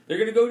 They're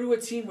going to go to a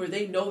team where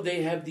they know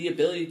they have the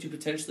ability to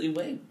potentially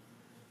win.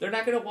 They're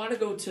not going to want to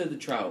go to the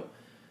Trout.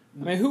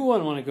 I mean, who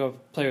wouldn't want to go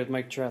play with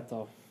Mike Trout,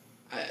 though?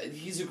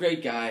 He's a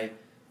great guy.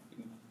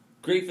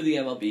 Great for the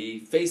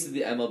MLB. Face of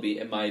the MLB,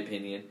 in my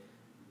opinion.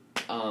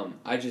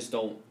 I just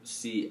don't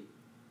see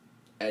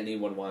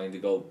anyone wanting to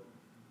go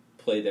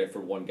play there for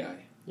one guy.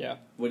 Yeah.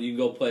 When you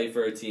go play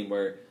for a team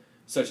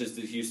such as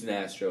the Houston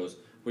Astros,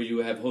 where you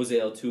have Jose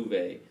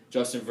Altuve,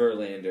 Justin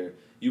Verlander,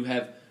 you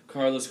have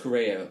Carlos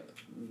Correa,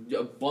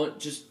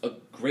 just a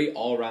great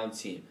all-around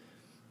team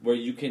where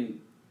you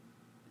can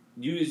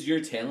use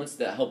your talents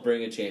that help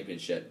bring a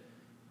championship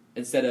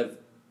instead of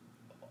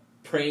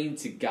praying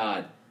to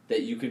God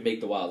that you can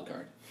make the wild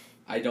card.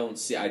 I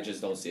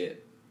just don't see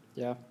it.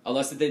 Yeah.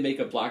 Unless they make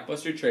a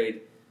blockbuster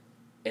trade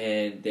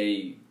and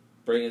they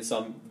bring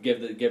in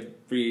give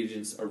free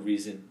agents a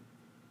reason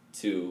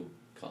to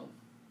come.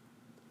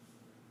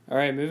 All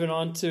right, moving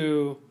on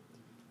to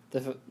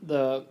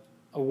the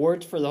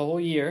awards for the whole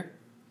year.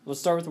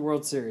 Let's start with the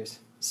World Series.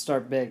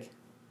 Start big.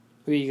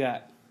 Who you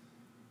got?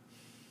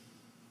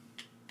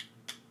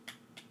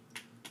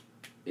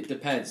 It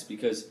depends,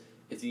 because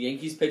if the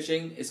Yankees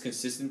pitching is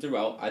consistent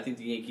throughout, I think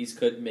the Yankees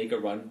could make a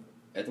run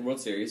at the World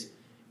Series.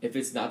 If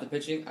it's not the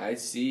pitching, I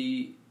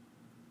see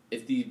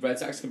if the Red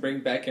Sox can bring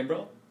back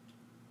Kimbrel,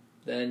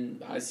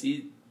 then I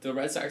see the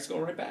Red Sox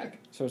going right back.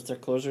 So it's their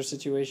closer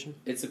situation?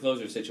 It's a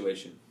closer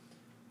situation.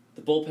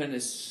 The bullpen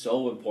is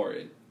so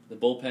important. The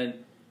bullpen,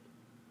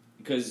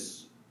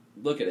 because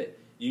look at it.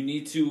 You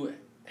need to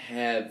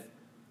have.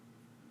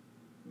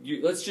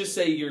 Let's just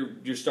say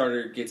your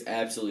starter gets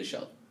absolutely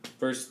shelled.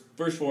 First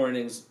 4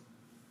 innings,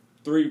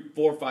 3,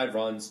 4, 5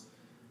 runs,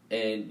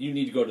 and you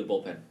need to go to the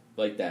bullpen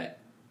like that.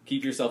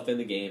 Keep yourself in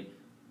the game.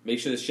 Make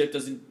sure the ship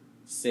doesn't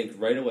sink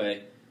right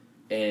away,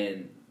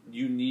 and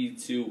you need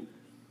to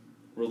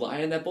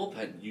rely on that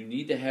bullpen. You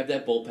need to have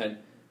that bullpen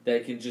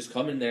that can just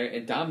come in there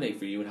and dominate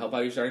for you and help out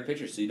your starting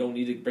pitcher. So you don't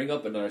need to bring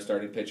up another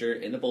starting pitcher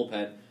in the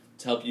bullpen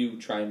to help you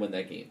try and win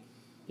that game.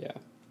 Yeah.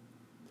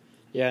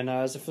 Yeah,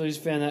 no, as a Phillies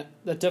fan,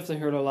 that definitely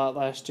hurt a lot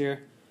last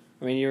year.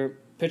 I mean, your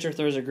pitcher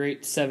throws a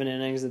great 7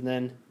 innings, and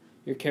then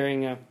you're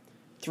carrying a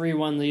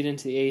 3-1 lead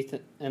into the 8th,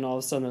 and all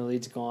of a sudden the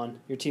lead's gone.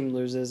 Your team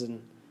loses,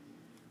 and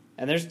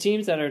there's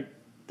teams that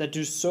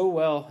do so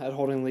well at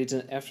holding leads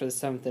after the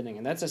 7th inning,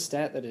 and that's a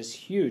stat that is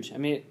huge. I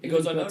mean, it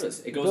goes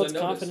unnoticed. It builds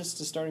confidence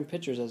to starting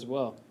pitchers as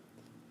well.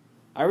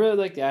 I really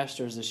like the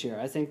Astros this year.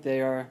 I think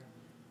they are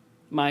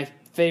my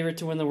favorite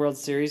to win the World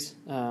Series.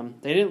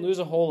 They didn't lose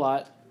a whole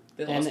lot.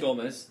 They lost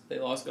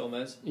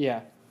Gomez.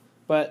 Yeah,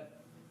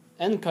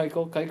 and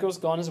Keuchel. Keuchel's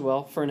gone as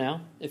well for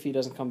now if he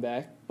doesn't come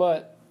back.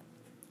 But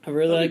I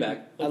really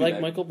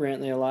like Michael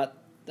Brantley a lot.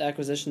 The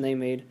acquisition they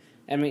made.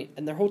 I mean,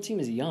 and their whole team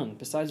is young.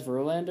 Besides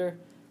Verlander,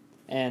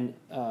 and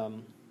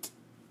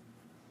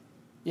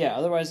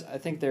otherwise I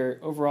think they're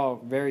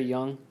overall very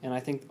young. And I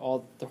think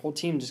their whole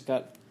team just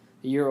got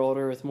a year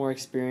older with more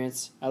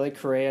experience. I like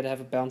Correa to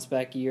have a bounce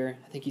back year.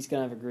 I think he's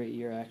going to have a great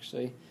year,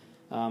 actually.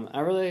 I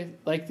really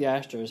like the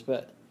Astros,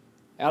 but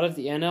out of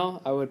the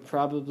NL, I would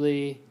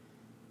probably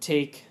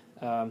take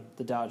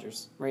the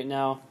Dodgers. Right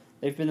now,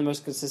 they've been the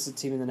most consistent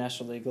team in the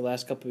National League the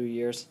last couple of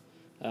years.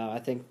 I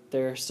think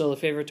they're still the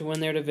favorite to win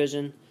their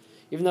division.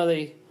 Even though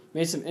they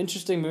made some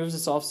interesting moves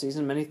this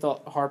offseason, many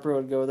thought Harper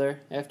would go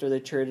there after they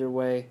traded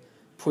away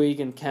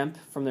Puig and Kemp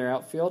from their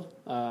outfield.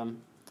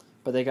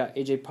 But they got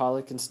A.J.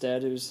 Pollock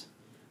instead,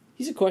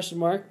 he's a question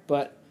mark,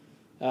 but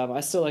I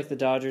still like the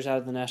Dodgers out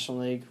of the National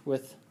League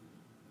with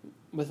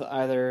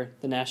either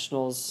the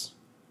Nationals,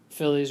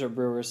 Phillies, or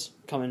Brewers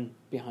coming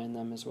behind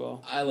them as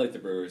well. I like the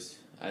Brewers.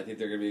 I think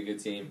they're going to be a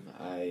good team.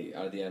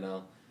 Out of the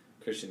NL,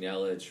 Christian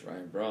Yelich,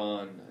 Ryan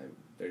Braun,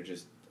 they're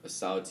just a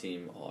solid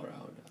team all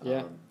around.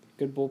 Yeah,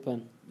 good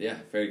bullpen. Yeah,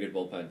 very good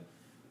bullpen.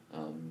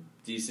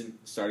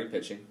 Decent starting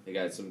pitching. They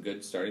got some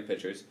good starting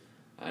pitchers.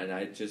 And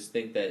I just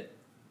think that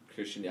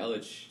Christian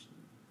Yelich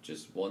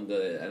just won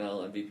the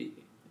NL MVP.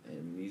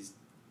 And he's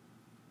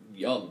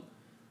young.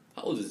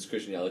 How old is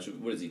Christian Yelich?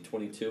 What is he,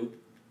 22?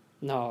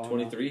 No.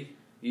 23?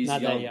 He's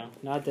not young. that young.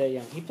 Not that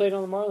young. He played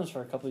on the Marlins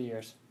for a couple of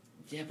years.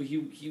 Yeah, but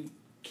he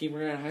came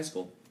right out of high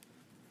school.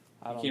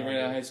 I don't Came know. right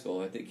out of high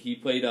school. I think he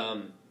played.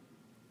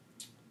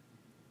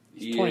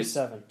 He's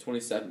 27.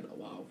 27. Oh,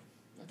 wow,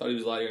 I thought he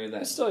was a lot younger than that.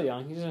 He's still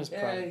young. He's in his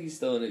Yeah, prime. he's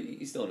still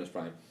in his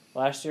prime.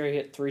 Last year he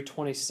hit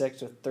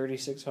 .326 with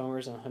 36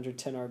 homers and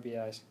 110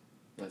 RBIs.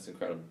 That's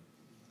incredible.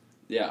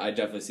 Yeah, I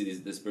definitely see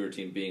this Brewer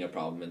team being a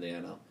problem in the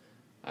NL.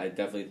 I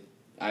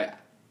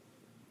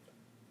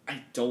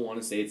don't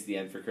want to say it's the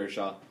end for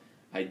Kershaw.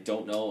 I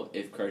don't know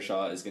if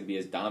Kershaw is going to be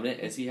as dominant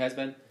as he has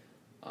been.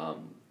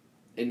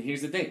 And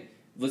here's the thing.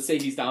 Let's say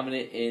he's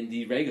dominant in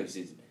the regular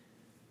season.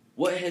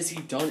 What has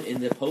he done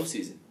in the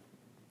postseason?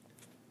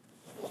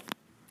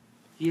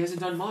 He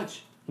hasn't done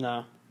much.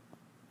 No.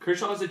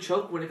 Kershaw is a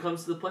choke when it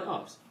comes to the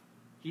playoffs.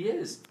 He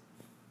is.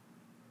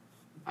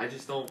 I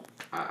just don't.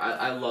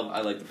 I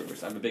like the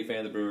Brewers. I'm a big fan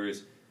of the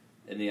Brewers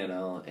in the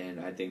NL, and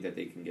I think that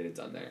they can get it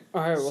done there.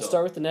 All right, we'll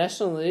start with the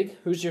National League.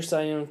 Who's your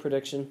Cy Young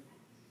prediction?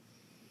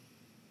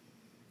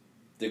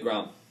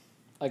 DeGrom.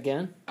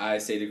 Again? I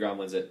say DeGrom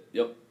wins it.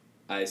 Yep.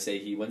 I say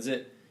he wins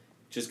it.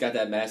 Just got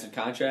that massive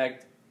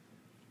contract.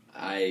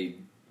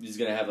 He's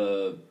going to have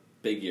a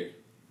big year.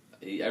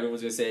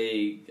 Everyone's going to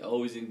say,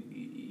 oh,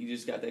 he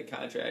just got that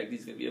contract.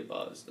 He's going to be a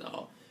buzz.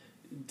 No.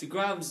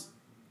 DeGrom's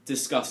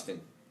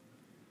disgusting.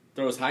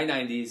 Throws high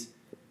 90s.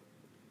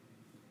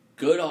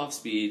 Good off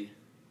speed.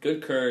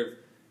 Good curve.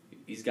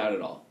 He's got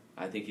it all.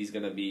 I think he's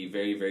going to be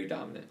very, very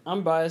dominant.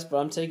 I'm biased, but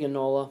I'm taking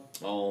Nola.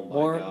 Oh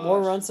my gosh.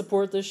 More run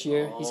support this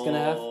year. He's gonna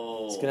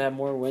have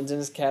more wins in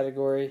his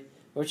category,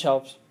 which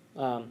helps.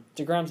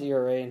 DeGrom's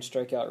ERA and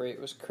strikeout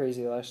rate was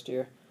crazy last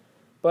year,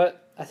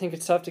 but I think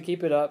it's tough to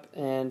keep it up,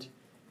 and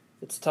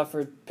it's tough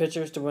for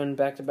pitchers to win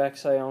back-to-back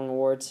Cy Young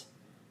awards,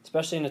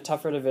 especially in a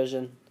tougher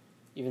division.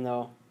 Even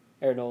though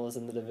Aaron Nola's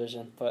in the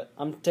division, but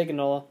I'm taking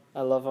Nola.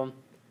 I love him.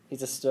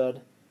 He's a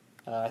stud.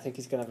 I think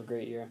he's gonna have a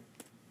great year.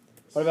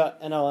 What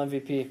about NL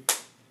MVP?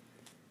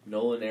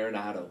 Nolan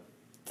Arenado.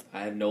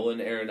 I have Nolan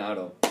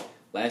Arenado.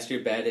 Last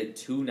year batted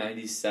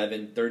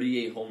 .297,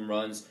 38 home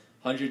runs,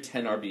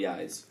 110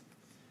 RBIs.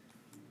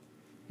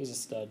 He's a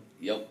stud.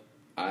 Yep.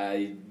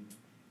 I'm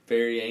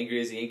very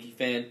angry as a Yankee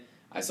fan.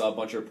 I saw a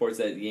bunch of reports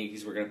that the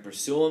Yankees were going to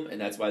pursue him,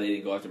 and that's why they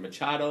didn't go after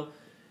Machado,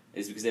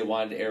 is because they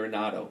wanted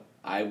Arenado.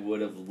 I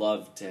would have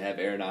loved to have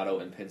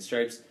Arenado in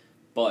pinstripes,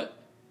 but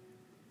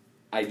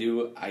I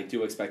do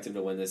expect him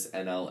to win this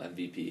NL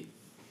MVP.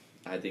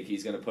 I think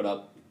he's going to put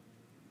up,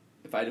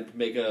 if I had to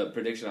make a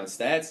prediction on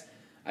stats,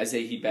 I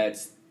say he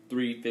bats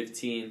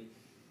 .315,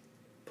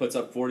 puts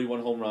up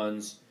 41 home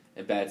runs,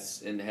 and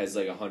has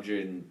like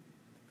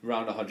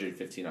around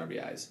 115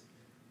 RBIs.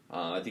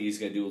 I think he's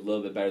going to do a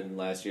little bit better than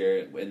last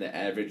year in the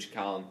average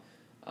column.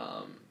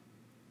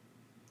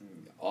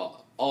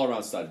 All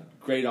around stud.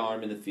 Great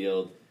arm in the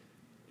field.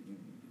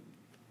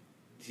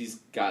 He's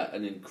got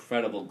an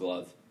incredible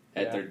glove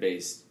at third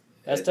base.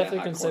 That's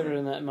definitely considered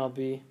in the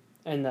MLB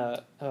and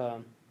the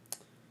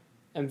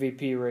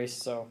MVP race.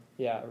 So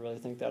yeah, I really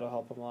think that'll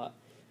help him a lot.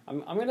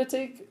 I'm gonna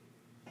take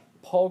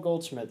Paul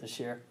Goldschmidt this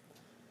year.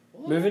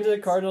 What? Moving to the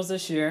Cardinals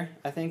this year,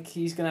 I think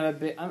he's gonna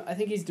have I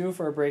think he's due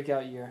for a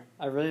breakout year.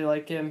 I really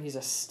like him. He's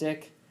a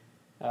stick,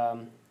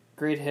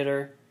 great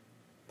hitter.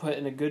 Put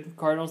in a good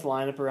Cardinals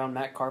lineup around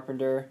Matt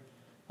Carpenter,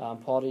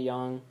 Paul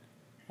DeYoung.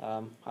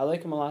 I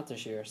like him a lot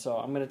this year, so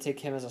I'm going to take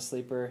him as a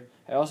sleeper.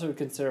 I also would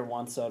consider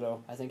Juan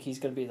Soto. I think he's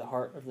going to be the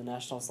heart of the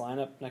Nationals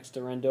lineup next to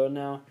Rendon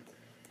now.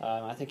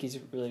 I think he's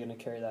really going to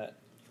carry that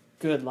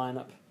good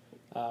lineup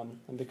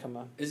and become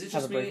a Is it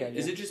just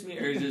me,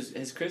 or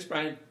has Chris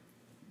Bryant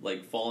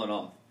fallen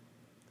off?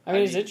 I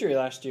mean, his injury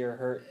last year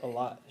hurt a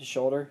lot. His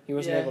shoulder, he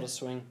wasn't able to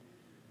swing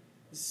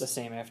the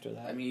same after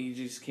that. I mean, he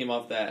just came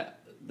off that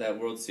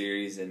World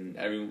Series, and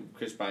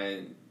Chris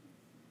Bryant,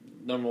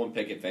 #1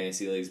 pick in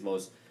fantasy leagues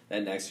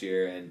that next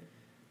year, and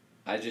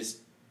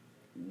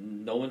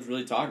no one's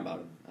really talking about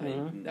him.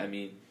 Mm-hmm. I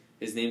mean,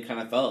 his name kind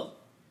of fell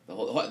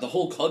The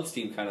whole Cubs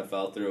team kind of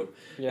fell through.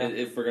 Yeah.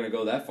 If we're gonna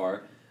go that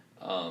far,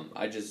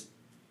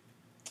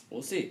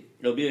 we'll see.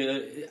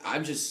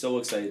 I'm just so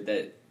excited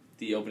that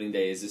the opening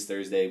day is this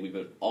Thursday.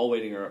 We've all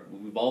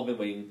been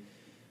waiting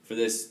for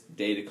this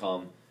day to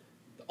come.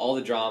 All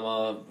the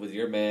drama with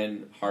your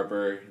man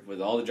Harper,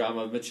 with all the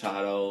drama of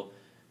Machado,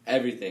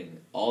 everything,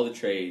 all the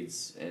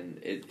trades, and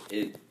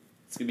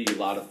it's gonna be a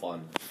lot of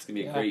fun. It's gonna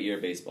be a great year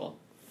of baseball.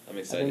 I'm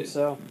excited. I think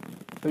so.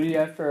 Who do you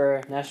have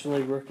for National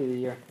League Rookie of the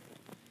Year?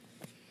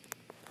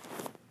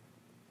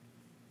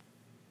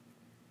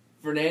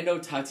 Fernando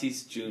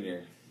Tatis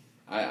Jr.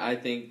 I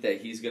think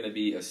that he's going to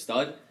be a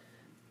stud.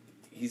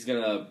 He's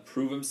going to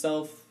prove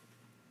himself.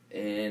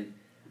 And,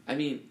 I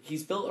mean,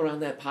 he's built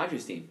around that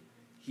Padres team.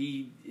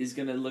 He is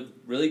going to look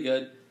really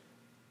good.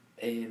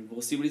 And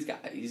we'll see what he's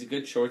got. He's a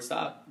good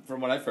shortstop,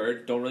 from what I've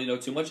heard. Don't really know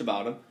too much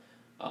about him.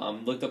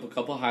 Looked up a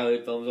couple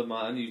highlight films of him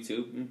on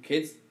YouTube. And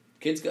kid's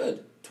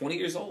good. 20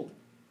 years old.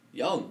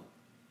 Young.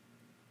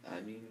 I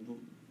mean,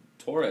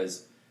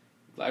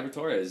 Gleyber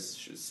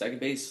Torres, second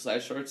base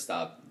 /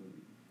 shortstop.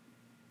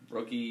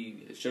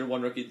 Rookie, should have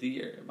won Rookie of the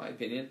Year, in my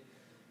opinion.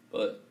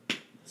 But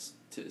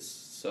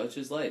such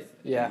is life.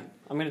 Yeah,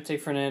 I'm going to take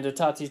Fernando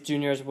Tatis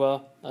Jr. as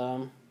well.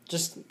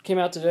 Just came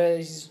out today.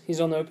 He's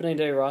on the opening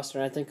day roster,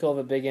 and I think he'll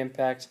have a big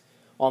impact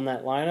on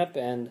that lineup.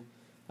 And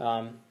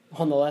on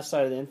the left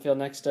side of the infield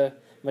next to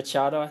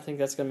Machado, I think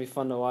that's going to be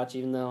fun to watch,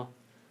 even though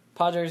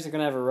Padres are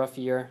going to have a rough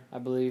year, I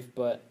believe.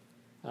 But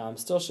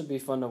still should be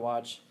fun to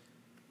watch.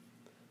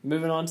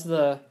 Moving on to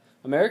the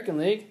American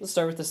League, let's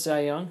start with the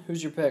Cy Young.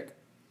 Who's your pick?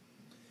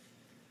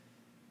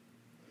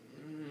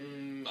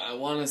 I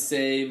want to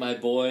say my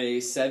boy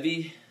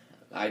Sevy.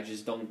 I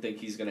just don't think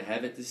he's going to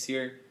have it this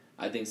year.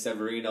 I think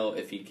Severino,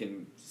 if he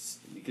can,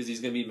 because he's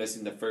going to be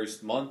missing the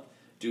first month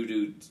due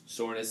to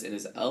soreness in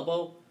his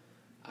elbow,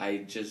 I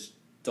just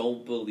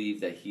don't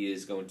believe that he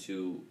is going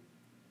to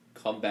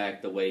come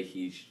back the way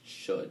he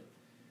should.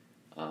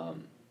 If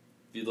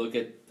you look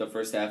at the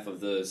first half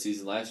of the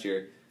season last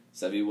year,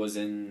 Sevy was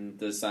in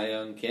the Cy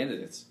Young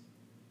candidates.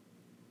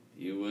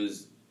 He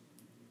was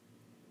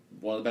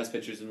one of the best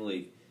pitchers in the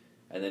league.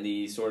 And then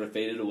he sort of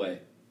faded away.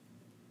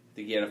 I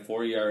think he had a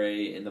 4 ERA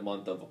in the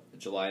month of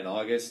July and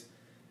August,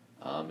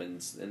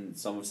 and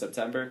some of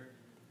September.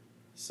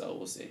 So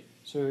we'll see.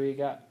 So who you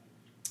got?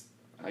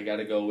 I got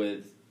to go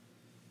with.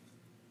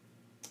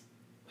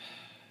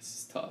 This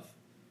is tough.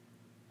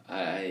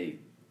 I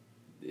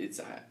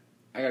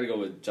got to go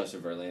with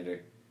Justin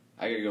Verlander.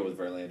 I got to go with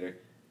Verlander.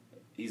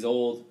 He's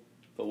old,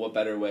 but what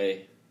better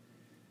way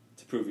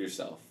to prove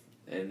yourself?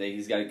 And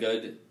he's got a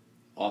good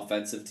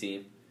offensive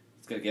team.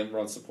 It's going to give him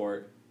run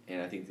support,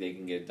 and I think they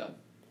can get it done.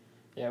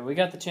 Yeah, we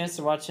got the chance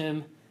to watch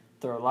him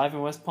throw live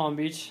in West Palm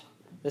Beach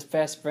this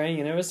past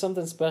spring, and it was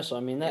something special. I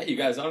mean, you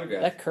guys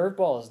autographed. That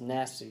curveball is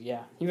nasty.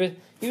 Yeah, he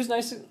was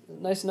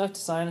nice enough to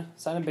sign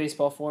a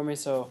baseball for me.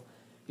 So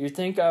you'd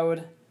think I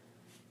would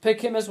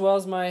pick him as well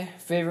as my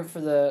favorite for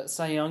the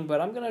Cy Young,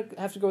 but I'm gonna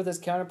have to go with his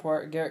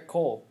counterpart, Garrett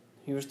Cole.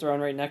 He was thrown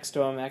right next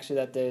to him actually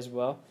that day as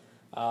well,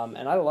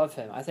 and I love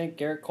him. I think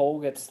Garrett Cole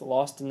gets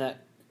lost in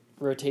that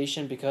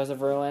rotation because of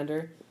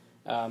Verlander.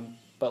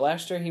 But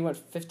last year he went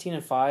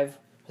 15-5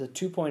 with a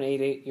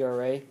 2.88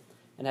 ERA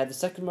and had the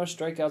second most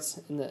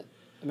strikeouts in the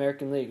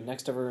American League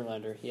next to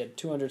Verlander. He had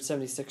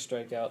 276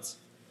 strikeouts.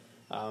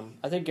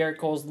 I think Garrett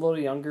Cole's a little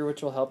younger,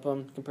 which will help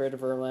him compared to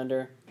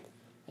Verlander.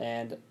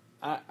 And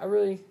I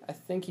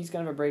think he's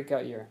going to have a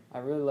breakout year. I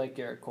really like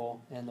Garrett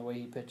Cole and the way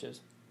he pitches.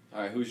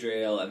 All right, who's your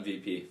AL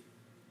MVP?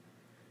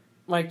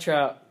 Mike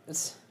Trout.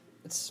 It's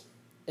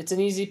an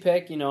easy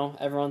pick, you know.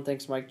 Everyone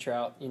thinks Mike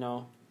Trout, you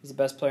know. He's the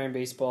best player in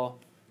baseball.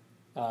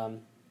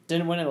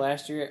 Didn't win it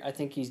last year. I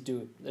think he's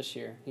due this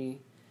year.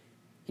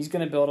 He's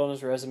going to build on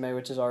his resume,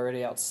 which is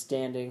already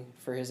outstanding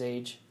for his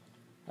age,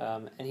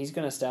 and he's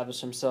going to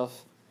establish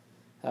himself.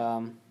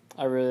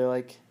 I really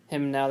like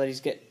him now that he's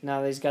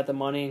got the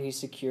money and he's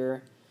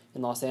secure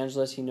in Los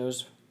Angeles. He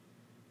knows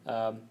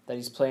that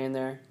he's playing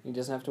there. He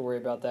doesn't have to worry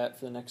about that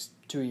for the next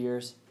 2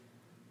 years,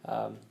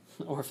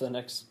 or for the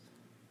next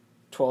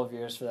 12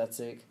 years for that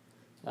sake.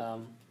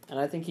 And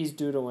I think he's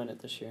due to win it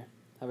this year.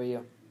 How about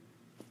you?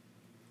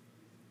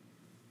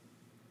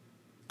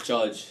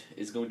 Judge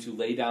is going to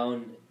lay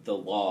down the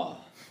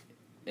law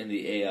in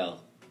the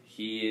AL.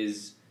 He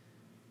has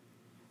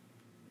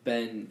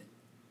been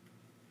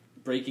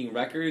breaking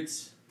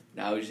records.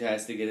 Now he just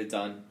has to get it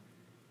done.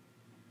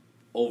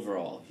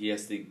 Overall, he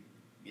has to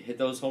hit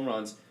those home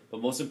runs. But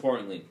most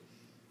importantly,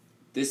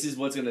 this is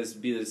what's going to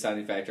be the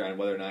deciding factor on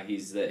whether or not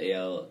he's the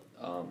AL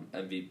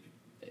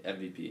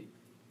MVP.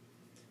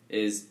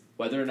 Is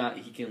whether or not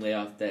he can lay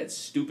off that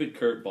stupid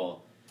curveball.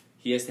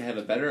 He has to have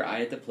a better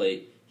eye at the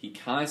plate. He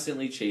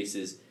constantly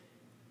chases,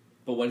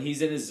 but when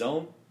he's in his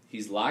zone,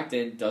 he's locked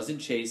in, doesn't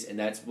chase, and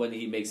that's when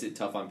he makes it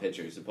tough on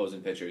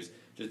opposing pitchers,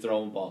 to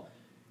throw him the ball.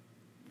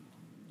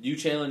 You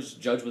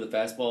challenge Judge with a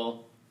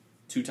fastball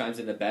 2 times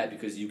in the bat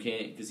because you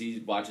can't, because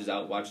he watches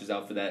out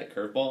for that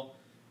curveball,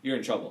 you're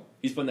in trouble.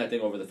 He's putting that thing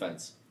over the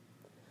fence.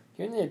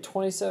 He only had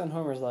 27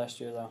 homers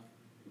last year, though.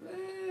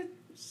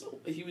 So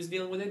he was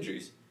dealing with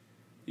injuries.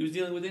 He was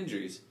dealing with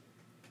injuries.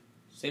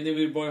 Same thing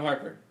with Roy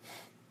Harper.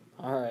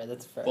 All right,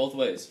 that's fair. Both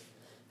ways.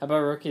 How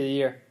about Rookie of the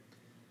Year?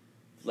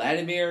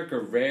 Vladimir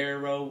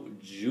Guerrero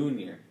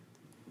Jr.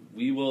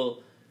 We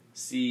will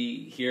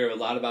hear a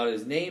lot about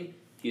his name.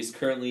 He is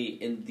currently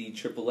in the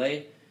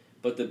AAA,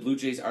 but the Blue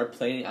Jays are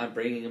planning on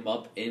bringing him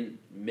up in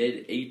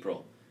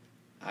mid-April.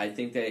 I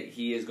think that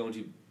he is going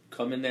to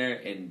come in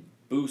there and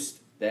boost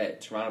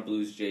that Toronto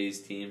Blue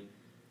Jays team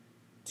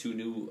to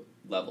new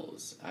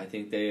levels. I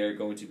think they are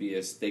going to be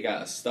they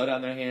got a stud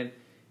on their hand.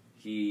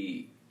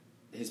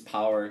 His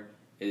power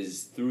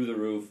is through the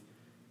roof,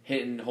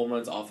 hitting home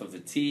runs off of a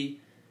tee.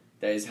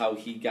 That is how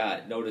he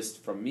got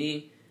noticed from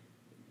me.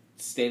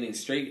 Standing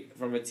straight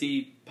from a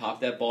tee,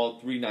 popped that ball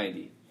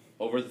 390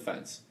 over the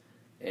fence.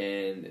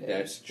 And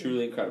that's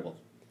truly incredible.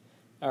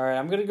 All right,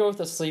 I'm going to go with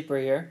a sleeper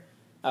here.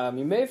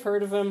 You may have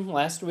heard of him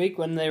last week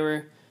when they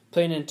were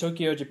playing in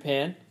Tokyo,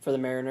 Japan for the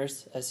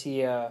Mariners, as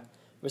he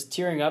was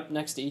tearing up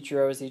next to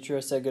Ichiro as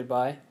Ichiro said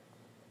goodbye.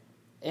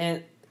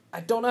 And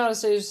I don't know how to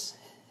say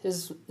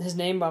his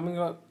name, but I'm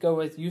going to go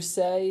with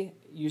Yusei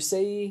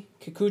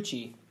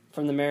Kikuchi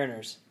from the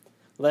Mariners.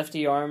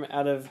 Lefty arm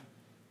out of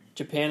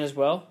Japan as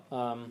well.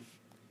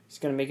 He's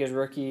going to make his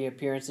rookie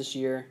appearance this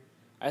year.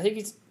 I think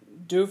he's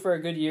due for a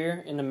good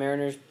year in the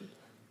Mariners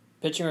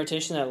pitching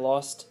rotation that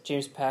lost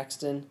James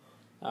Paxton.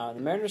 The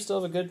Mariners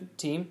still have a good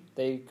team.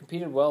 They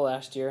competed well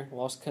last year,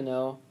 lost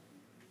Cano,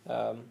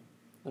 I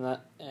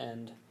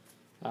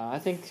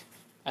think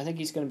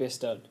he's going to be a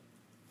stud.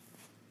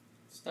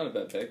 It's not a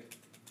bad pick.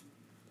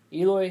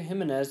 Eloy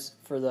Jimenez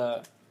for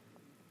the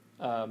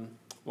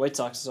White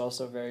Sox is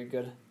also a very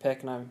good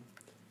pick, and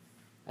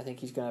I think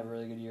he's going to have a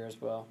really good year as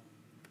well.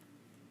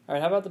 All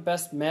right, how about the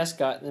best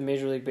mascot in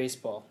Major League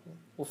Baseball?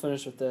 We'll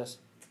finish with this.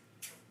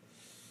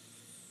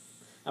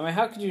 I mean,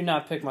 how could you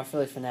not pick my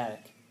Philly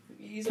Fanatic?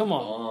 Come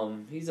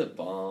on. He's a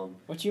bum.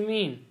 What you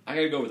mean? I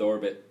gotta go with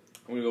Orbit.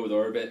 I'm gonna go with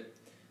Orbit,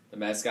 the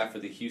mascot for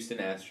the Houston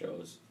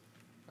Astros.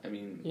 I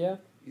mean, yeah,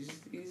 he's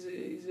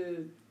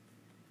a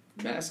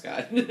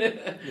mascot.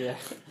 Yeah,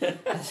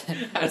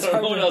 I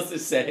don't know what else to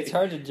say. It's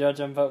hard to judge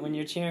him, but when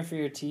you're cheering for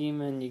your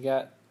team and you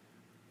got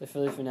the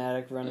Philly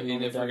Fanatic running, I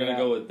mean, if we're gonna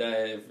go with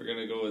that, if we're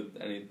gonna go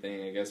with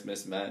anything, I guess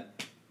Miss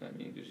Met. I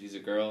mean, because she's a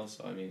girl,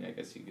 so I mean, I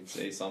guess you could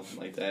say something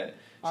like that.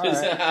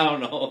 Just, right. I don't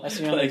know. That's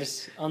the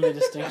only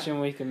distinction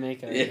we can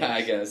make.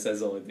 I guess that's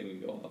the only thing we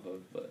go off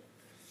of. But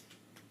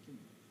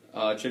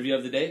trivia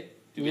of the day.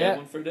 Do we have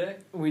one for today?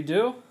 We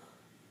do.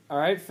 All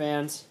right,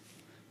 fans,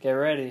 get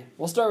ready.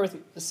 We'll start with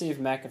let's see if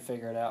Matt can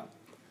figure it out.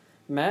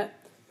 Matt,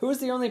 who is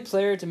the only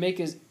player to make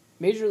his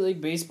Major League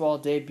Baseball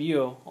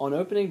debut on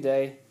opening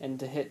day and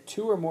to hit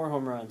 2 or more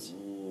home runs?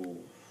 Ooh.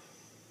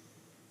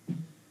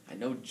 I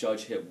know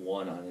Judge hit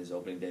 1 on his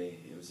opening day.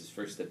 It was his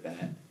first at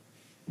bat.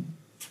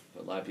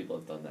 But a lot of people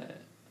have done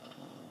that.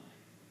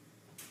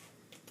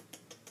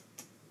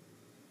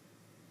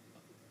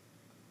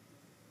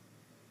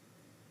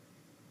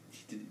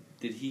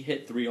 Did he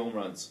hit 3 home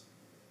runs?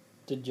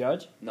 Did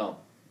Judge? No.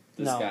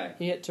 This guy.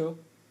 He hit 2.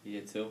 He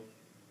hit 2?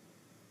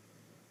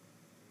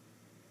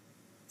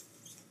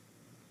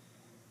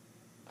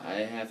 I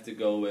have to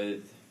go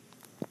with...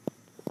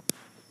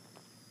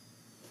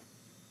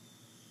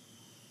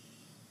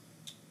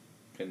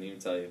 Couldn't even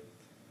tell you.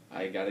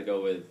 I gotta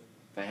go with...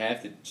 If I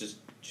have to just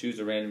choose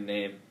a random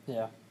name...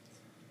 Yeah.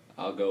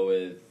 I'll go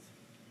with...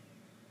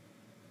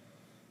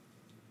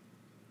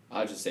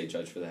 I'll just say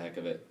Judge for the heck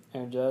of it.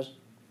 Aaron Judge?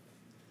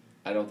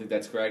 I don't think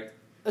that's correct.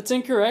 That's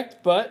incorrect,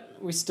 but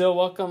we still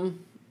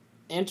welcome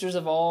answers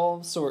of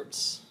all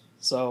sorts.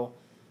 So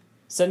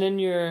send in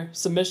your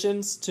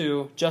submissions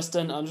to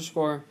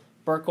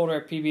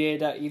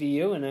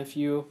Justin_Burkholder@pba.edu, and if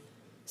you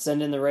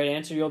send in the right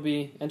answer, you'll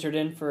be entered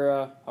in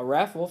for a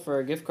raffle for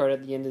a gift card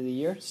at the end of the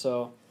year.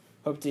 So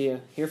hope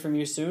to hear from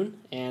you soon.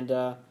 And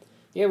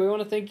we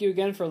want to thank you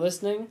again for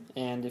listening.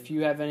 And if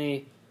you have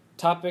any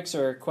topics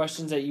or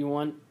questions that you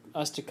want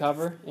us to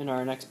cover in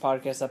our next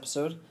podcast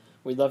episode,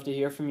 we'd love to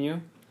hear from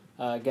you.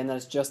 Again,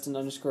 that's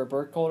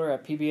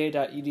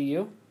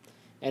Justin_Burkholder@pba.edu.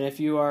 And if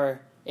you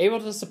are able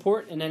to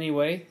support in any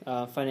way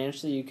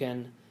financially, you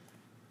can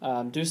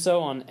do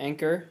so on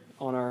Anchor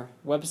on our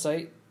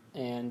website,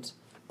 and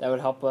that would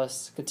help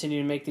us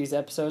continue to make these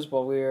episodes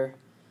while we're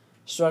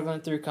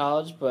struggling through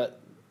college, but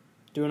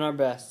doing our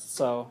best.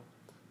 So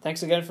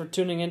thanks again for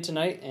tuning in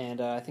tonight, and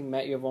I think,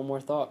 Matt, you have one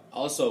more thought.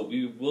 Also,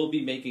 we will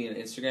be making an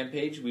Instagram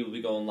page. We will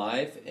be going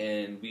live,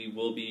 and we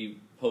will be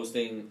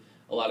posting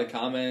a lot of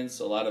comments,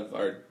 a lot of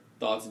our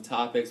thoughts and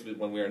topics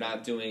when we are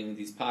not doing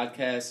these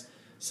podcasts.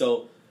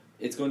 So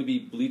it's going to be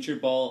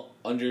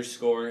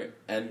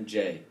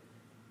BleacherBall_MJ.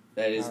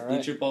 That is right.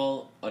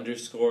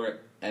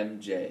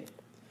 BleacherBall_MJ.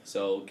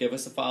 So give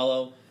us a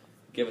follow,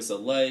 give us a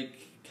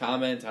like,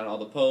 comment on all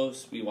the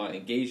posts. We want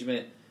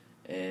engagement,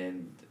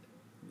 and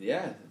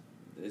yeah,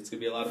 it's going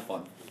to be a lot of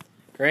fun.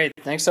 Great.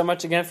 Thanks so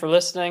much again for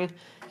listening,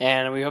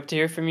 and we hope to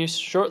hear from you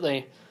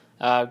shortly.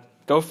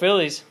 Go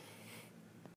Phillies.